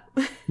yeah.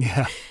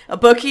 Yeah. A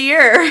book a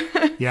year.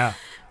 Yeah.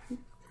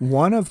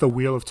 One of the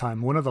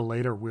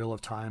later Wheel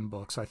of Time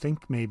books, I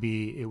think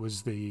maybe it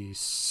was the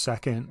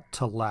second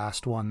to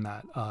last one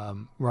that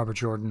Robert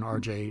Jordan,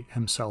 RJ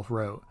himself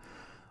wrote,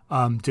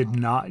 did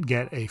not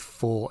get a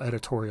full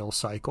editorial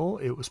cycle.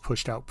 It was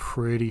pushed out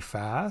pretty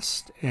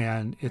fast,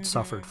 and it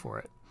suffered for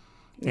it.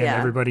 And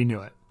everybody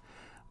knew it.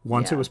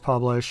 Once it was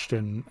published,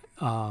 and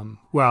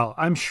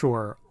I'm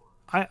sure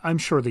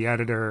the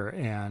editor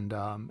and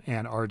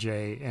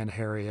RJ and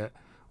Harriet,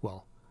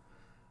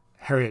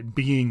 Harriet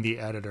being the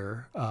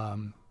editor,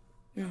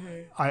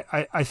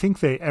 I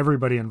think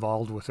everybody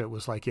involved with it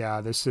was like,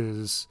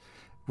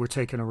 we're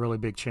taking a really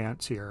big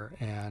chance here,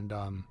 and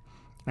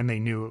they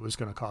knew it was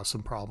going to cause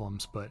some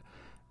problems, but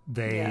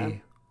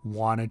they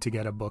wanted to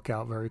get a book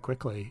out very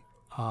quickly.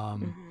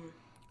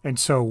 And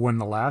so when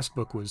the last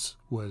book was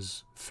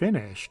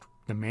finished,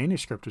 the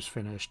manuscript was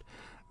finished,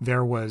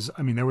 there was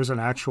an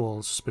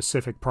actual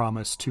specific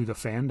promise to the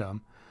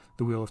fandom,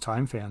 the Wheel of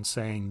Time fans,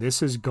 saying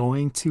this is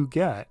going to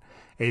get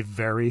a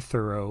very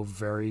thorough,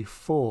 very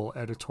full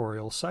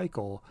editorial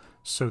cycle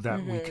so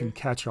that we can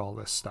catch all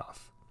this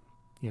stuff.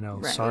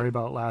 Sorry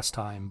about last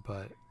time,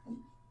 but...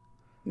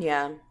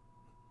 Yeah.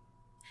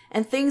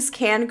 And things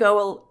can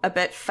go a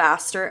bit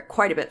faster,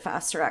 quite a bit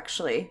faster,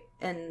 actually,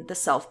 in the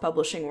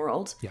self-publishing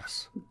world.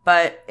 Yes.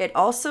 But it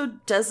also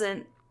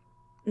doesn't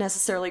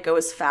necessarily go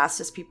as fast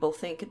as people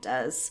think it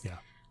does. Yeah.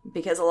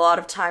 Because a lot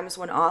of times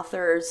when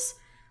authors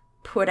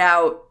put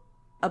out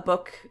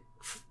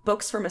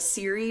books from a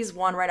series,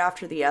 one right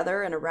after the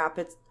other, in a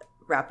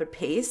rapid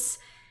pace,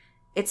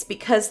 it's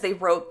because they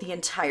wrote the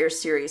entire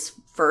series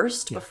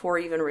first before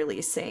even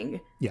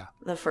releasing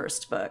the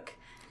first book.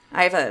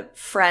 I have a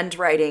friend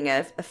writing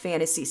a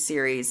fantasy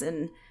series,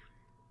 and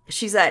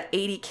she's at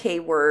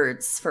 80K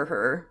words for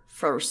her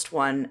first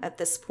one at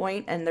this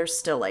point, and there's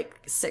still like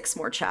 6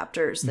 more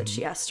chapters that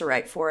she has to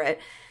write for it.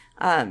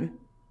 And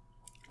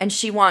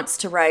she wants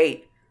to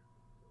write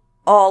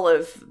all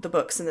of the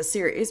books in the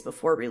series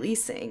before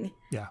releasing.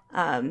 Yeah.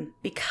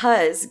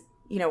 Because,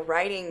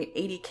 writing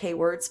 80K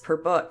words per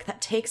book,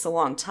 that takes a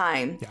long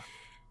time. Yeah.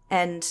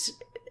 And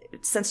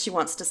since she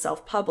wants to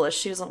self-publish,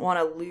 she doesn't want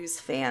to lose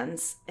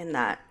fans in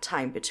that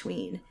time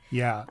between.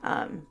 Yeah.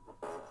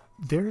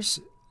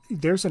 There's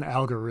an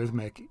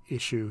algorithmic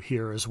issue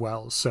here as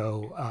well.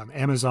 So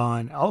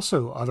Amazon,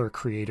 also other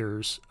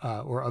creators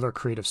or other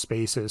creative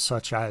spaces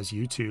such as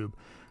YouTube,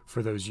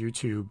 for those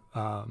YouTube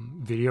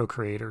video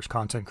creators,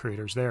 content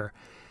creators there,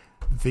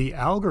 the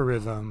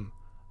algorithm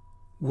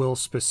will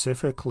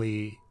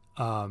specifically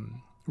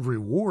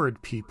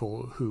reward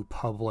people who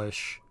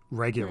publish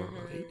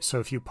regularly.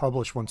 So if you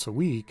publish once a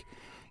week,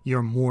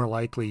 you're more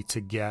likely to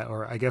get,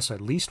 or I guess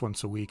at least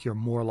once a week, you're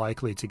more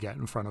likely to get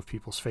in front of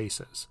people's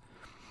faces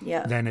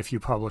than if you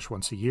publish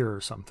once a year or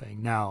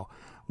something. Now,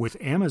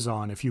 with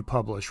Amazon, if you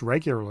publish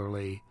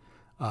regularly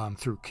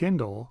through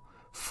Kindle,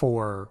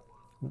 for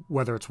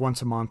whether it's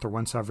once a month or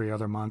once every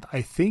other month,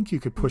 I think you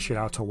could push it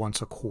out to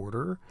once a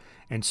quarter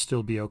and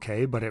still be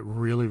okay, but it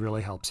really,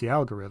 really helps the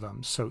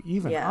algorithm. So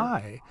even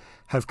I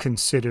have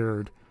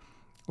considered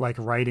like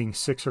writing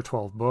 6 or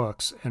 12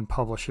 books and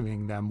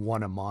publishing them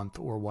one a month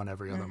or one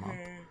every other month,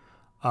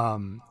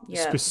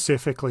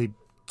 specifically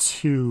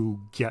to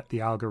get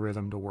the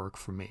algorithm to work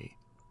for me.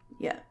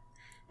 Yeah.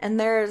 And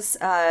there's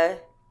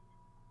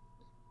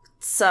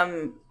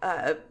some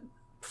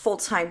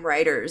full-time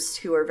writers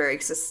who are very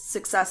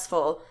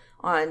successful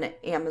on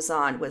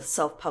Amazon with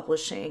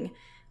self-publishing,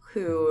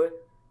 who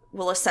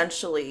will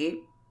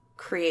essentially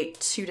create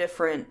 2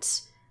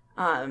 different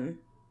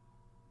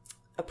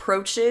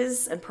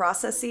approaches and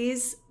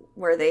processes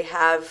where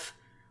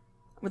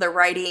they're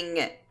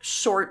writing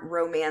short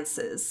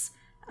romances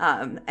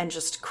and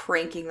just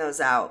cranking those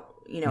out,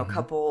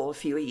 a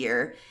few a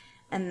year.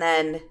 And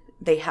then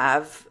they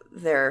have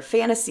their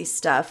fantasy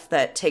stuff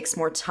that takes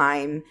more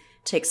time,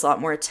 takes a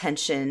lot more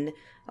attention,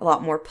 a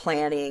lot more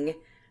planning,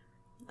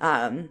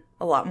 a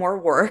lot more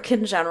work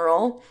in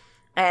general,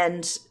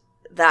 and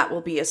that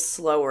will be a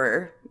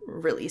slower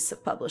release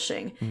of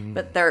publishing.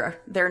 But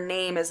their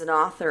name as an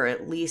author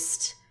at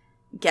least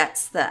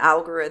gets the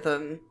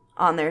algorithm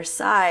on their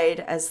side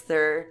as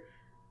they're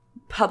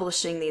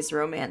publishing these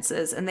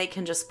romances, and they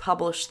can just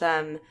publish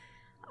them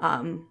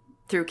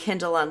through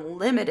Kindle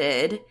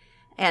Unlimited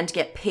and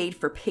get paid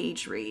for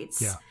page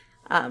reads.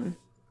 And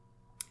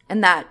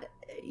that,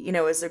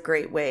 is a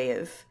great way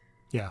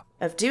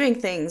of doing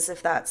things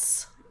if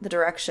that's the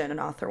direction an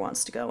author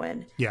wants to go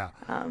in.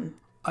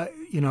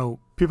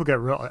 People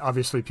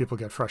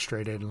get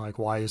frustrated and like,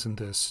 why isn't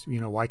this,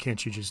 why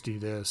can't you just do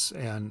this?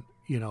 And,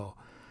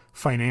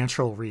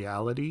 financial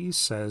reality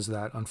says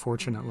that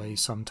unfortunately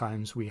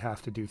sometimes we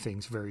have to do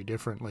things very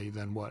differently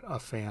than what a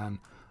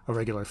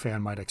regular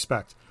fan might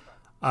expect.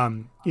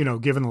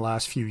 Given the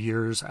last few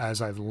years,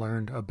 as I've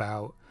learned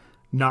about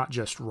not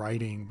just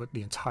writing, but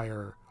the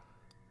entire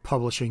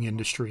publishing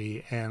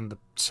industry and the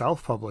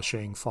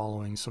self-publishing,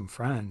 following some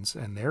friends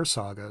and their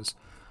sagas,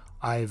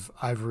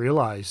 I've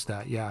realized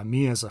that,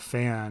 me as a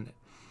fan,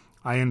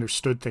 I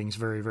understood things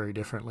very, very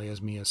differently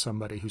as me as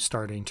somebody who's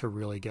starting to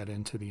really get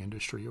into the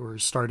industry or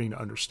is starting to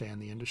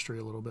understand the industry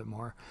a little bit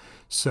more.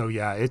 So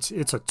it's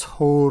a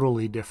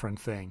totally different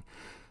thing.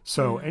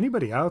 So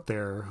anybody out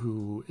there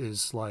who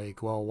is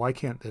like, well, why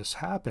can't this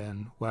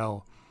happen?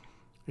 Well,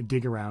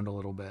 dig around a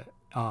little bit,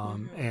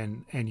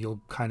 and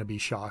you'll kind of be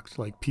shocked.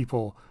 Like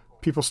people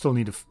still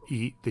need to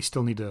eat. They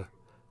still need to,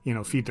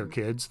 feed their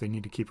kids. They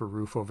need to keep a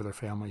roof over their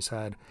family's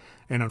head.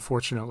 And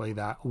unfortunately,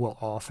 that will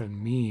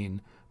often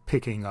mean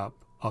picking up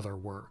other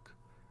work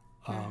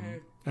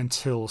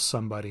until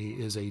somebody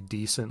is a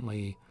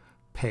decently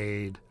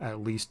paid,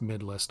 at least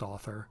mid-list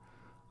author.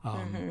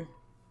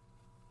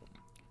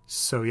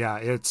 So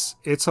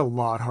it's a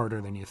lot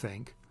harder than you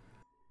think.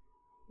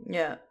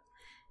 Yeah.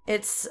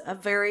 It's a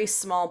very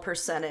small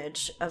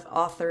percentage of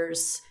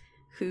authors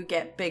who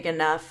get big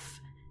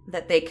enough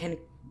that they can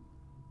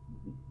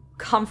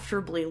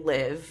comfortably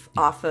live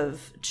off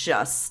of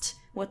just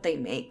what they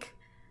make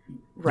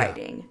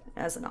writing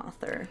as an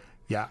author.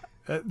 Yeah,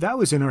 that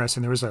was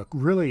interesting. There was a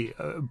really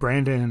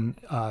Brandon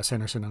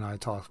Sanderson and I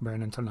talked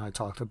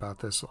about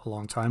this a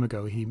long time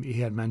ago.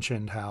 He had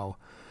mentioned how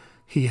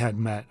he had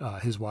met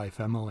his wife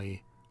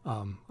Emily,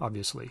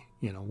 obviously,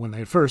 when they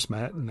had first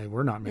met, and they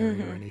were not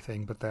married or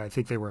anything, but I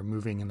think they were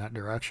moving in that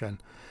direction.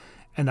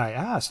 And I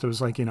asked, it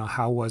was like,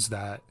 how was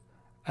that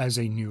as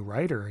a new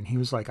writer? And he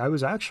was like, I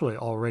was actually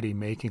already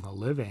making a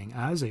living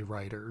as a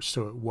writer,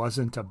 so it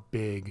wasn't a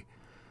big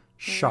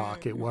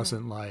shock. It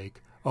wasn't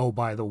like, oh,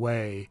 by the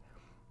way,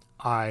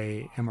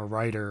 I am a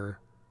writer.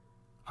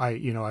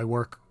 I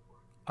work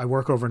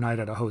overnight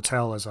at a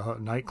hotel as a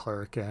night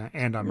clerk,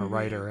 and I'm a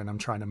writer, and I'm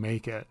trying to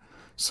make it.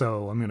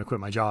 So I'm going to quit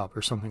my job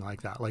or something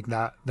like that. Like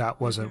that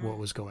wasn't what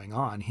was going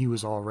on. He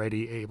was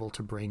already able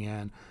to bring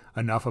in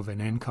enough of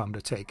an income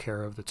to take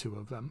care of the two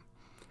of them.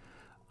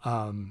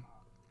 And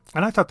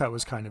I thought that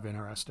was kind of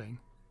interesting.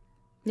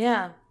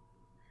 Yeah,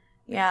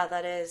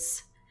 that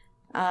is.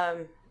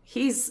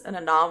 He's an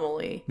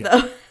anomaly,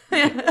 though,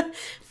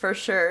 for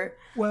sure.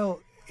 Well,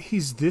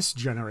 he's this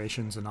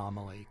generation's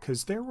anomaly,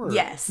 because there were,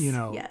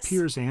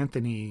 Piers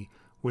Anthony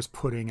was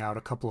putting out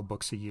a couple of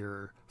books a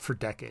year for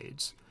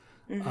decades.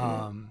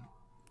 S.M.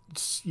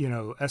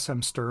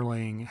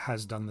 Sterling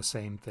has done the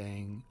same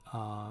thing.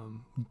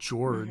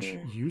 George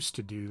used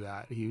to do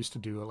that. He used to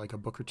do like a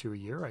book or two a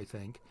year, I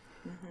think.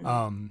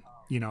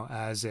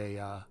 As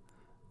a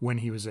when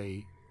he was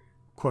a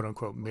quote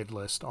unquote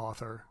mid-list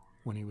author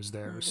when he was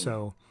there.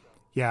 So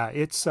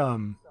it's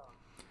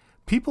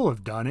people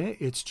have done it.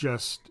 It's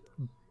just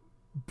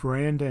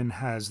Brandon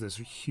has this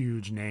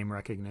huge name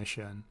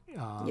recognition.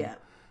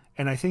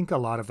 And I think a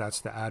lot of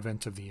that's the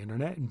advent of the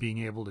internet and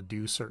being able to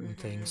do certain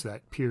things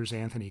that Piers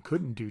Anthony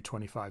couldn't do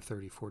 25,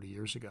 30, 40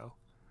 years ago.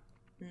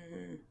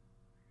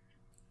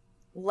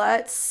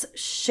 Let's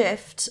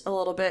shift a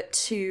little bit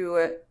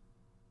to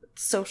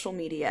social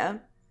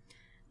media,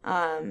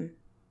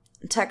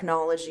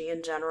 technology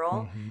in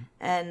general,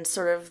 and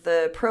sort of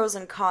the pros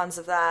and cons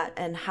of that,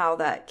 and how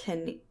that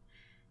can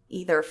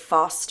either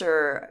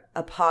foster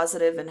a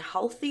positive and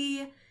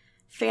healthy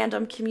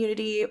fandom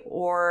community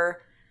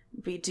or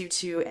be due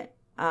to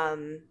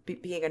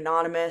being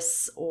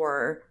anonymous,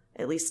 or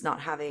at least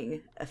not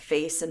having a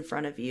face in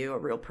front of you, a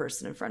real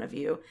person in front of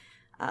you,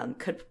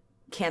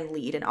 can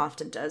lead, and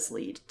often does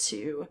lead,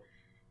 to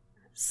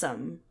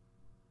some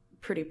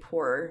pretty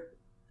poor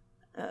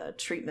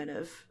treatment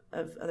of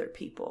other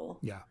people.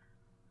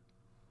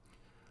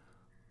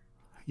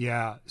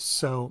 Yeah.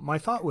 So my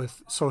thought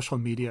with social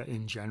media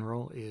in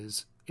general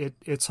is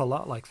it's a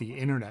lot like the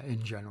internet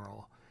in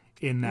general,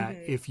 in that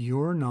if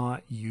you're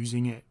not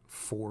using it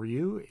for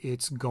you,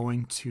 it's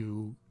going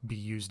to be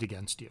used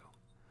against you.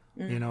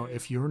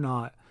 If you're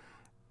not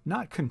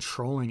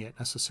controlling it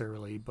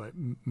necessarily, but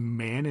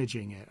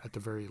managing it at the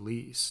very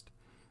least,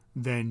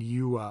 then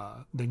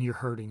you're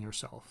hurting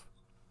yourself.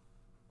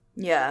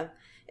 Yeah.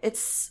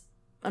 it's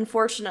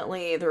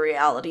unfortunately the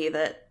reality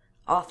that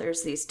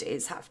authors these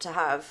days have to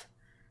have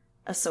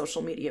a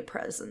social media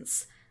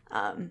presence,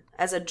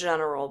 as a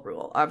general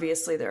rule.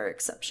 Obviously, there are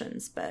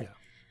exceptions, but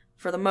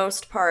for the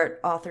most part,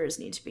 authors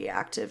need to be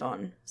active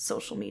on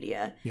social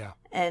media. Yeah.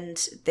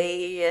 And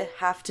they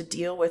have to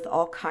deal with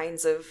all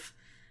kinds of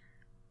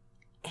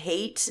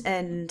hate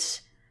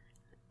and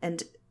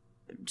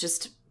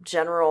just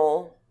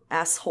general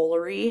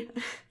assholery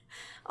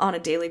on a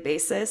daily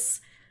basis.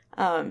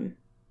 And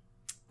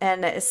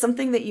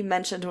something that you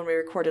mentioned when we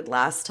recorded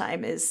last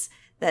time is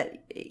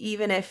that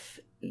even if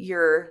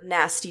your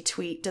nasty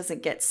tweet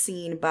doesn't get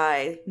seen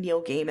by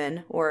Neil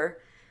Gaiman or,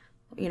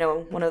 you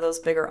know, one of those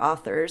bigger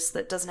authors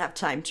that doesn't have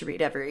time to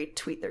read every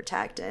tweet they're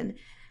tagged in,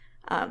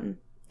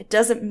 it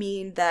doesn't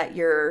mean that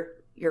your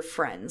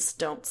friends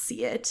don't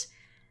see it,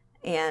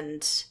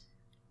 and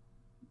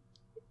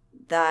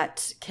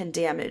that can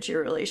damage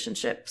your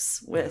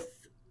relationships with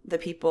the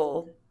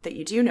people that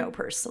you do know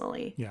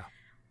personally. Yeah.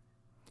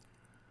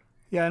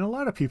 Yeah, and a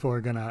lot of people are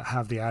going to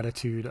have the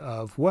attitude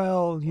of,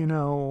 well, you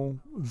know,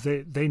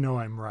 they know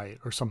I'm right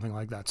or something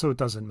like that, so it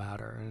doesn't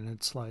matter. And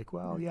it's like,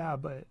 well, yeah,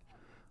 but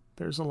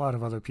there's a lot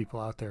of other people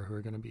out there who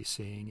are going to be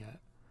seeing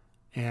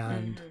it.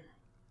 And,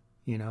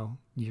 you know,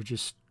 you're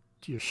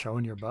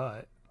showing your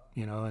butt,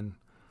 you know, and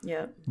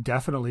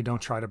definitely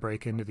don't try to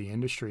break into the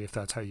industry if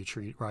that's how you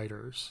treat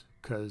writers,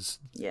 because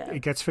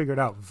it gets figured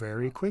out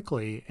very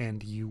quickly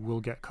and you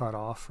will get cut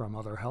off from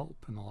other help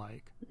and the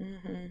like.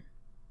 Mm-hmm.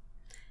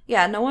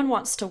 Yeah, no one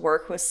wants to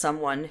work with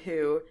someone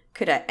who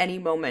could at any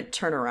moment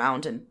turn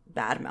around and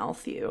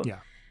badmouth you. Yeah.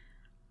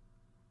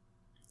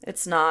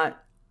 It's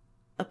not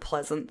a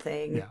pleasant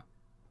thing. Yeah.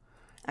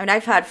 I mean,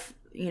 I've had,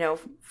 you know,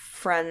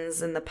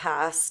 friends in the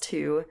past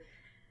who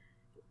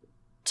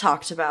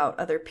talked about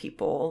other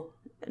people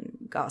and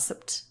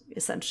gossiped,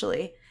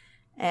 essentially.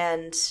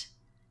 And,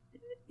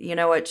 you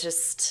know, what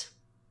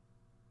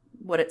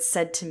it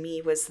said to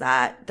me was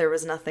that there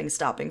was nothing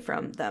stopping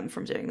them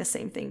from doing the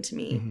same thing to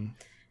me. Mm-hmm.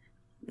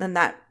 And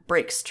that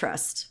breaks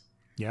trust.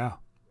 Yeah.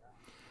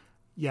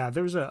 Yeah,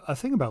 there's a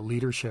thing about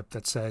leadership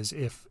that says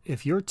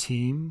if your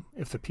team,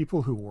 if the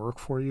people who work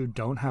for you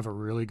don't have a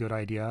really good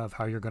idea of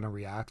how you're going to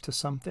react to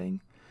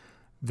something,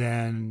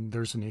 then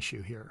there's an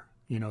issue here.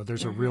 You know,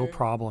 there's a real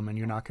problem and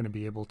you're not going to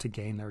be able to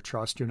gain their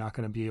trust. You're not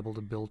going to be able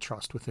to build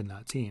trust within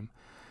that team.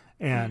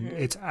 And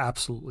it's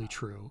absolutely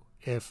true.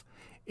 If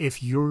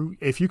you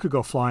could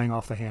go flying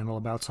off the handle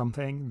about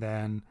something,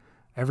 then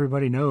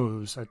everybody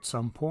knows at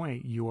some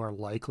point you are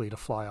likely to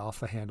fly off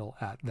the handle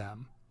at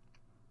them.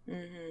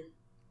 Mm-hmm.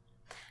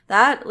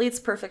 That leads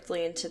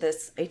perfectly into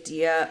this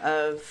idea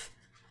of,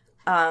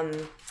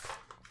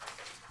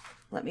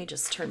 let me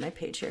just turn my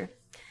page here,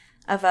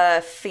 of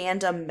a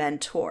fandom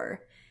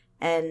mentor,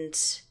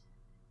 and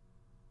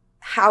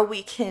how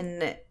we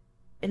can,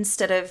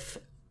 instead of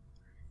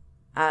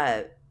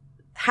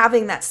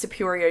having that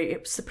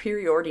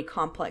superiority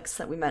complex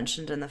that we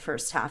mentioned in the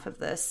first half of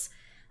this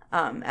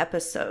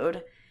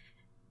episode,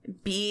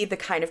 be the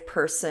kind of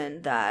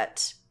person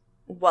that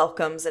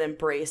welcomes and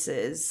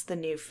embraces the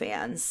new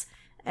fans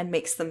and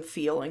makes them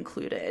feel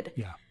included.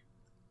 Yeah.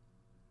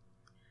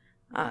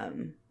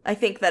 I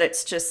think that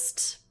it's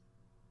just,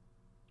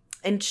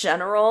 in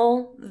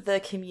general, the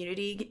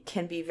community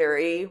can be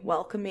very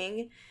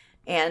welcoming,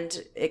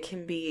 and it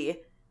can be,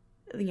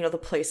 you know, the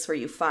place where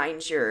you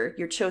find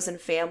your chosen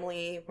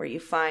family, where you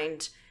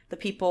find the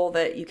people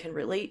that you can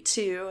relate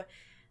to.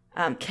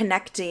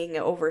 Connecting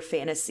over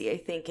fantasy, I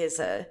think, is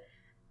a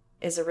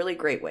really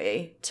great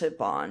way to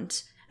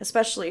bond,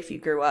 especially if you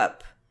grew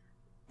up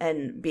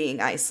and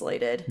being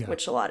isolated,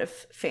 which a lot of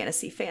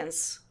fantasy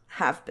fans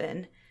have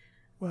been.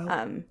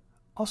 Well,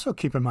 also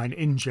keep in mind,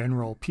 in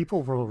general,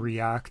 people will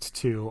react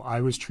to,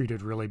 I was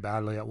treated really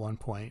badly at one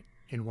point,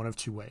 in one of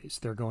two ways.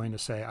 They're going to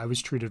say, I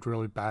was treated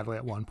really badly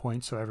at one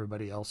point, so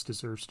everybody else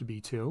deserves to be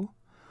too.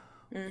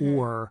 Mm-hmm.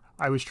 Or,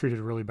 I was treated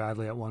really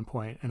badly at one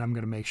point, and I'm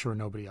going to make sure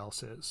nobody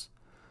else is.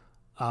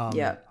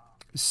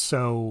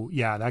 So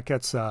yeah, that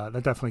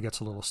definitely gets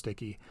a little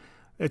sticky.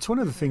 It's one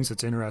of the things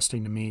that's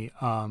interesting to me.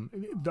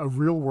 A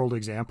real world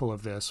example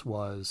of this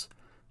was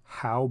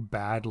how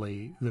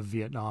badly the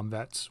Vietnam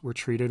vets were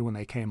treated when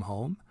they came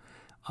home.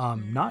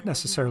 Not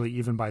necessarily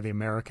even by the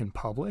American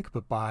public,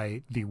 but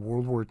by the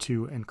World War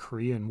II and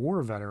Korean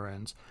War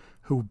veterans,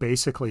 who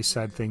basically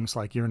said things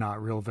like, you're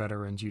not real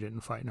veterans, you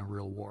didn't fight in a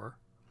real war.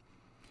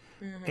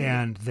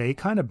 And they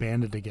kind of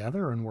banded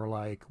together and were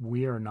like,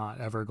 we are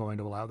not ever going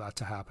to allow that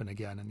to happen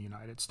again in the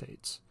United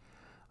States.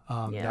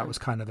 That was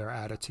kind of their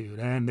attitude.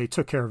 And they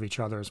took care of each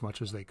other as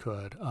much as they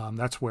could.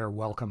 That's where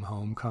welcome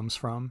home comes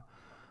from.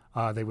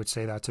 They would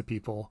say that to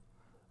people,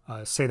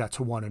 say that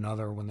to one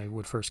another when they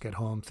would first get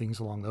home, things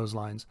along those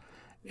lines.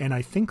 And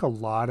I think a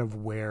lot of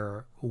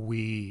where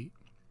we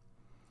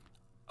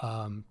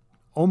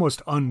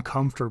almost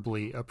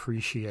uncomfortably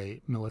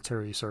appreciate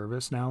military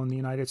service now in the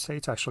United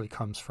States actually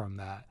comes from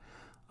that.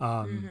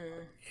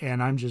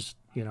 And I'm just,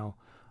 you know,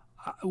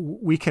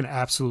 we can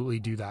absolutely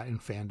do that in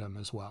fandom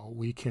as well.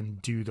 We can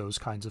do those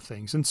kinds of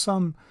things. And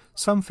some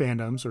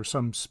fandoms or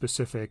some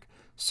specific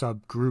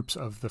subgroups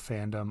of the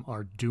fandom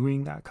are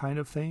doing that kind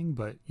of thing.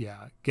 But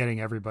yeah,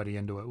 getting everybody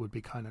into it would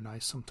be kind of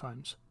nice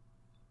sometimes.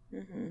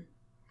 Mm-hmm.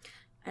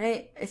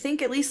 I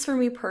think, at least for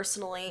me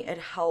personally, it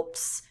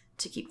helps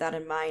to keep that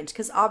in mind.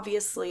 Because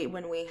obviously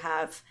when we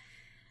have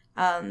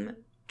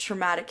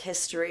traumatic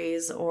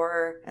histories,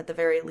 or at the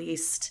very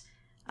least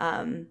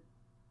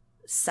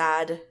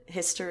sad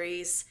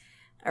histories,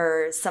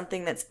 or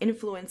something that's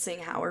influencing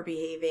how we're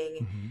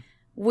behaving, Mm-hmm.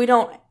 we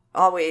don't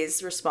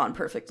always respond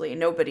perfectly.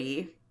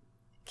 Nobody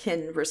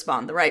can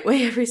respond the right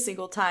way every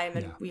single time,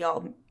 and we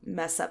all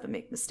mess up and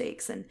make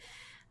mistakes. And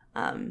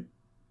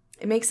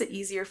it makes it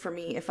easier for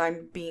me if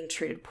I'm being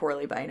treated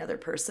poorly by another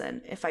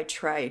person, if I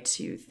try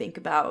to think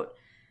about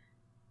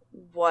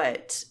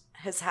what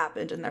has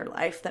happened in their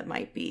life that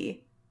might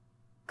be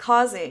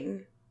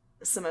causing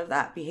some of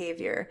that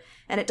behavior.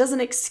 And it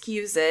doesn't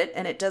excuse it,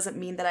 and it doesn't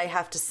mean that I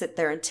have to sit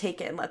there and take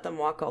it and let them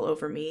walk all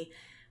over me,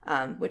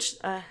 which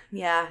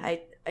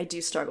I do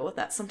struggle with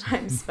that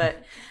sometimes.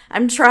 But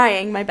I'm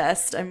trying my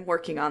best. I'm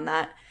working on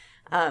that.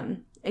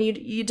 And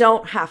you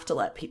don't have to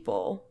let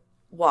people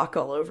walk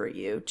all over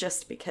you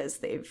just because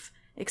they've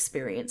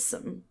experienced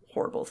some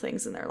horrible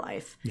things in their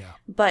life. Yeah.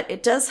 But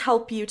it does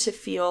help you to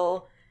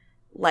feel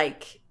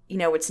like,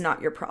 it's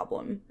not your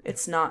problem.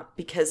 It's not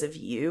because of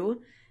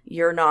you.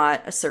 You're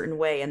not a certain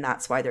way, and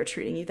that's why they're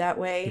treating you that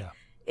way. Yeah.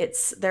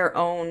 It's their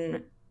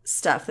own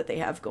stuff that they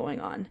have going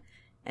on.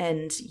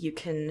 And you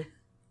can,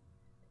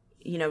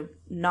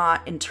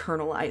 not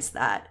internalize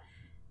that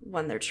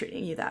when they're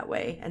treating you that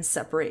way, and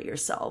separate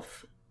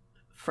yourself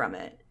from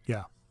it.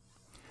 Yeah.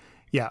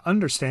 Yeah.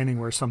 Understanding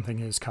where something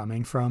is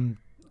coming from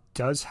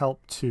does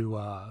help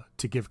to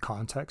give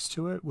context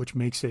to it, which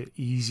makes it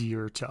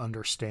easier to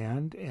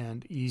understand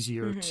and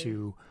easier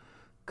to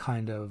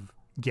kind of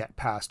get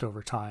past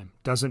over time.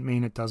 Doesn't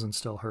mean it doesn't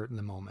still hurt in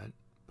the moment,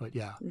 but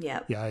yeah,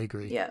 I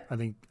agree. Yeah, I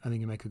think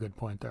you make a good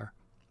point there.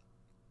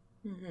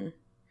 Mm-hmm.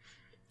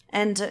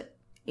 And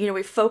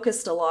we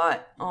focused a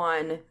lot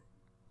on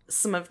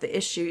some of the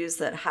issues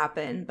that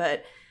happen,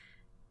 but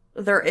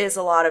there is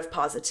a lot of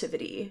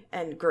positivity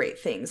and great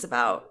things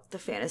about the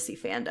fantasy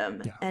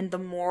fandom. Yeah. And the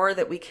more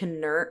that we can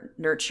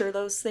nurture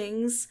those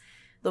things,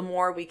 the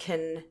more we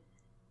can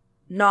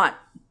not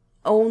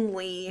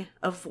only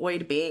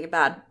avoid being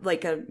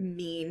a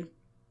mean,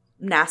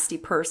 nasty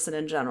person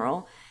in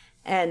general,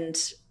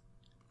 and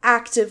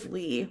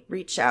actively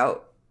reach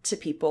out to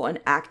people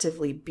and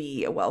actively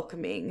be a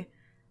welcoming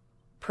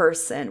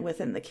person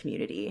within the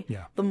community.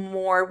 Yeah. The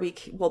more we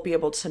will be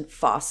able to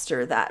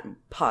foster that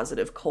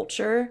positive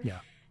culture. Yeah.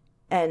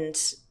 And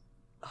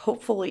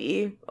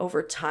hopefully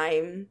over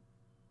time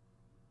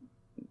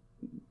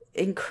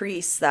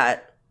increase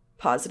that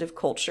positive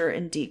culture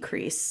and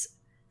decrease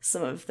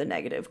some of the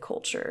negative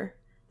culture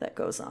that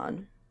goes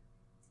on.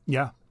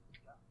 Yeah.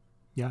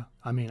 Yeah.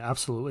 I mean,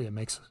 absolutely. It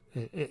makes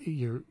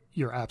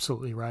you're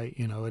absolutely right.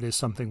 It is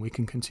something we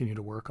can continue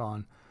to work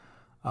on.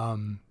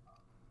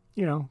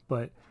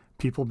 But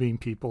people being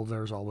people,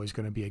 there's always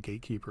going to be a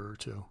gatekeeper or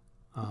two.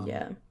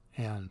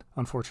 And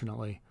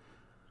unfortunately,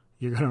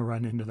 you're going to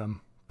run into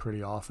them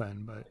pretty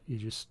often, but you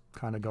just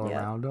kind of go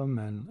around them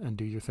and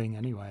do your thing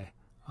anyway,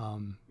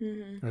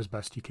 as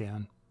best you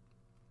can.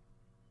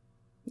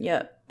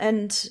 Yeah.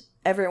 And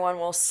everyone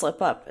will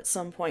slip up at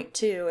some point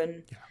too,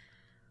 and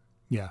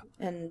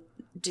and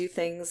do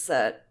things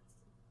that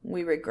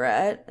we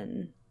regret,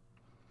 and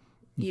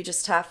you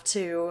just have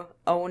to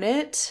own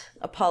it,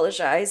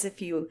 apologize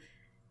if you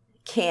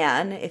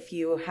can, if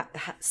you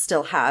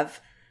still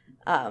have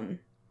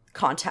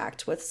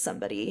contact with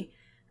somebody,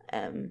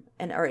 and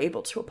are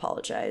able to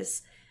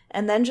apologize,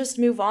 and then just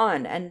move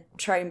on and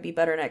try and be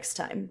better next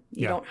time.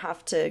 You don't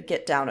have to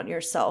get down on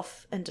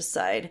yourself and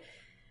decide,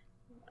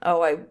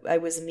 oh, I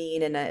was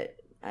mean and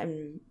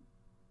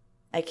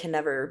I can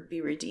never be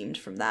redeemed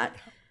from that.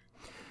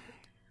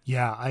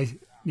 Yeah,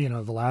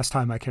 the last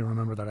time I can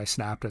remember that I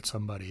snapped at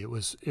somebody, it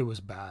was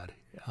bad,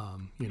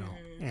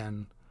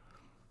 and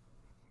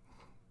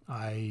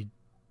I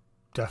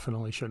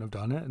definitely shouldn't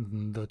have done it.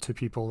 And the two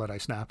people that I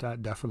snapped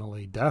at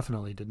definitely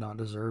did not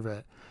deserve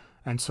it.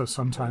 And so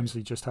sometimes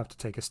you just have to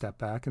take a step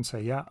back and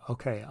say, yeah,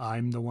 okay,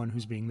 I'm the one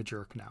who's being the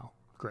jerk now.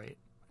 Great.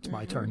 It's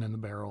my turn in the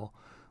barrel.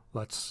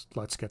 Let's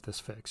get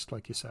this fixed,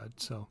 like you said.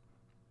 So.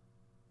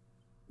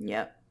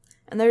 Yep.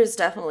 And there's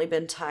definitely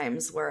been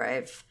times where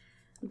I've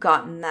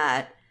gotten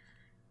that,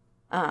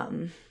 I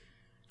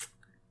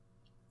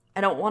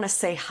don't want to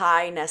say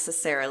high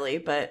necessarily,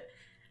 but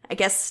I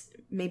guess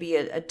maybe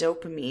a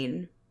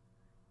dopamine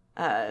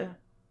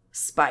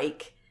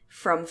spike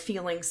from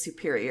feeling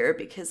superior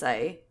because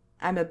I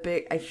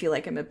feel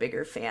like I'm a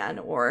bigger fan,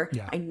 or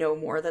I know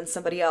more than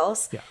somebody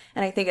else. Yeah.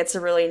 And I think it's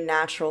a really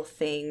natural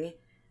thing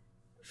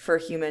for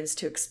humans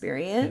to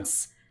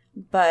experience.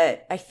 Yeah.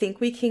 But I think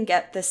we can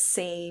get the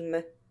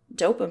same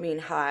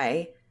dopamine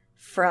high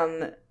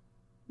from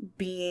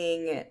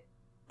being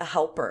a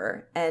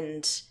helper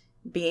and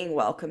being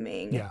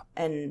welcoming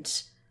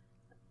and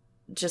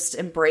just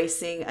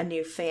embracing a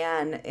new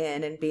fan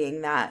in and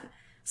being that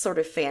sort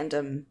of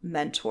fandom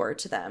mentor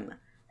to them.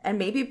 And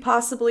maybe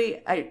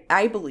possibly,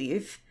 I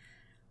believe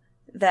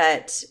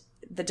that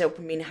the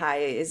dopamine high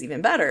is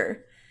even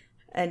better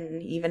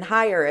and even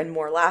higher and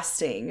more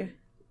lasting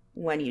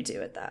when you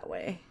do it that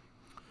way.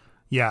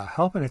 Yeah,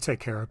 helping to take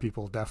care of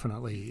people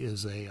definitely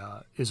is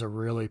a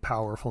really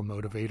powerful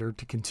motivator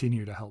to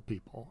continue to help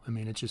people. I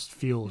mean, it just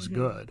feels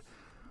good.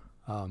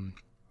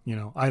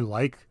 I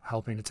like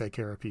helping to take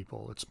care of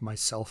people. It's my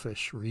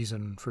selfish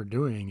reason for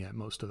doing it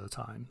most of the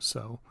time.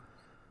 So,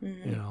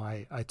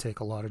 I take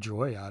a lot of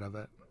joy out of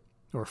it,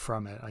 or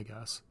from it, I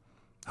guess.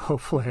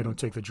 Hopefully I don't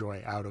take the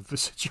joy out of the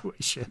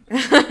situation.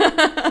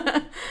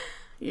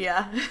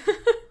 Yeah.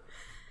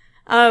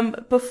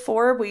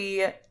 Before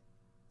we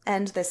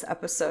end this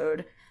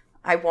episode,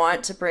 I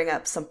want to bring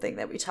up something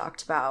that we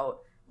talked about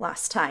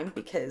last time,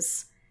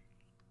 because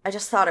I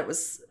just thought it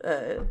was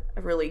a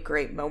really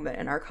great moment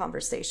in our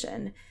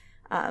conversation.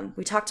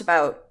 We talked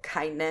about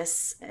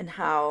kindness and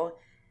how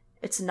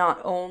it's not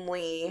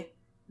only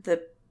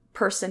the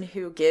person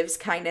who gives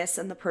kindness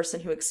and the person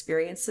who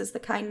experiences the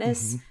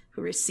kindness,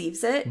 who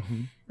receives it,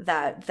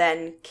 that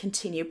then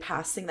continue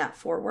passing that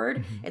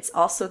forward. It's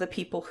also the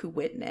people who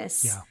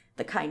witness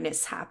the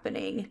kindness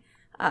happening.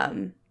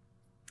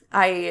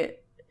 I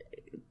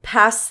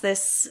passed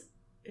this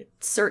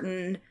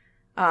certain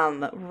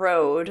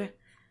road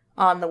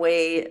on the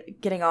way,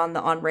 getting on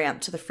the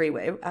on-ramp to the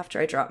freeway after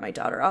I dropped my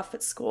daughter off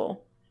at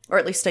school, or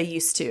at least I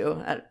used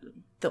to at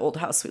the old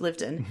house we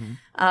lived in.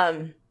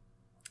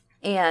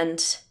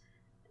 And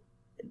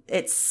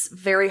it's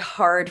very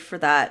hard for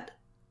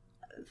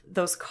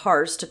those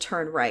cars to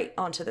turn right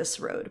onto this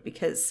road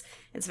because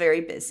it's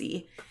very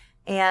busy.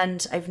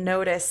 And I've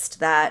noticed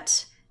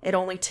that it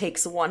only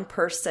takes one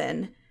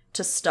person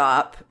to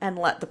stop and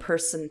let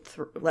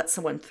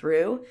someone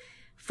through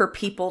for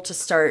people to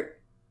start,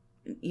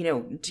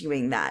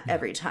 doing that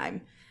every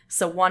time.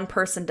 So one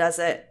person does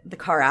it, the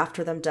car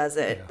after them does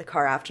it, the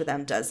car after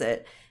them does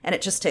it, and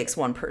it just takes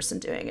one person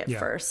doing it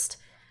first.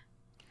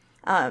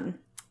 And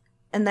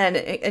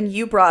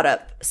you brought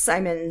up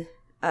Simon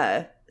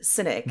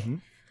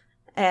Sinek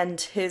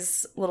and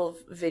his little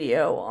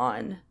video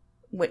on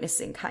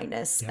witnessing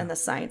kindness and the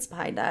science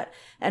behind that.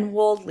 And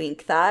we'll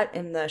link that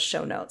in the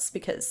show notes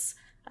because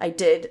I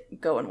did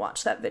go and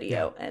watch that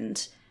video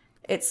and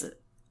it's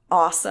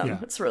awesome. Yeah.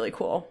 It's really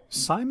cool.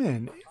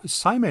 Simon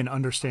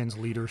understands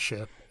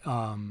leadership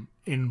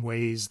in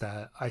ways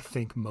that I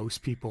think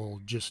most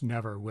people just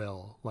never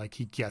will. Like,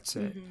 he gets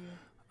it.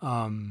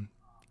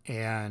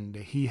 And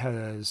he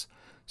has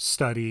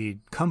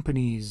studied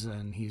companies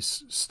and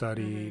he's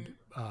studied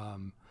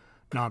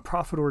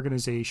nonprofit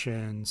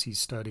organizations. He's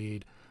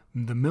studied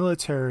the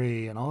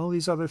military and all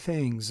these other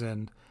things.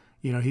 And,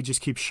 he just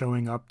keeps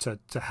showing up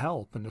to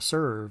help and to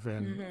serve.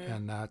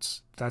 And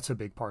that's a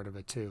big part of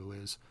it too,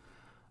 is,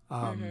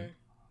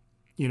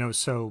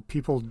 so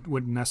people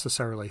wouldn't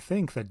necessarily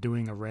think that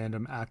doing a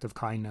random act of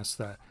kindness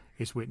that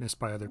is witnessed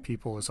by other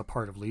people is a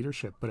part of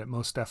leadership, but it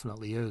most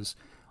definitely is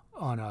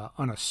on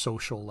a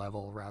social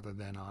level rather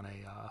than on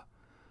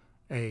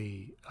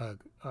a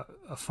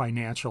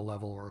financial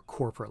level or a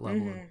corporate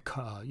level,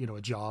 or,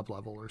 a job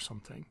level or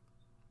something.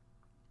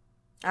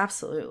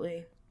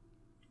 Absolutely.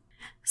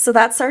 So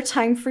that's our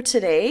time for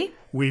today.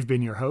 We've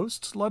been your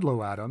hosts,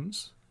 Ludlow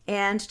Adams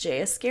and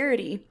J.S.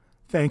 Garrity.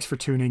 Thanks for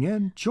tuning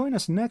in. Join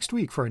us next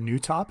week for a new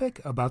topic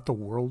about the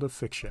world of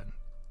fiction.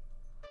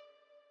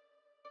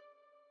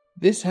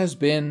 This has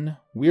been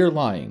We're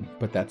Lying,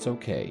 But That's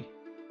Okay.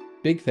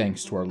 Big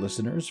thanks to our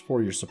listeners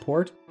for your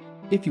support.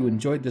 If you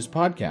enjoyed this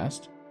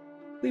podcast,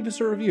 leave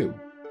us a review.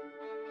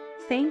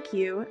 Thank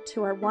you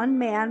to our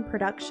one-man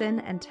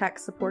production and tech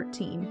support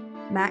team,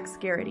 Max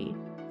Garrity,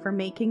 for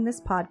making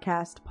this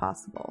podcast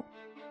possible.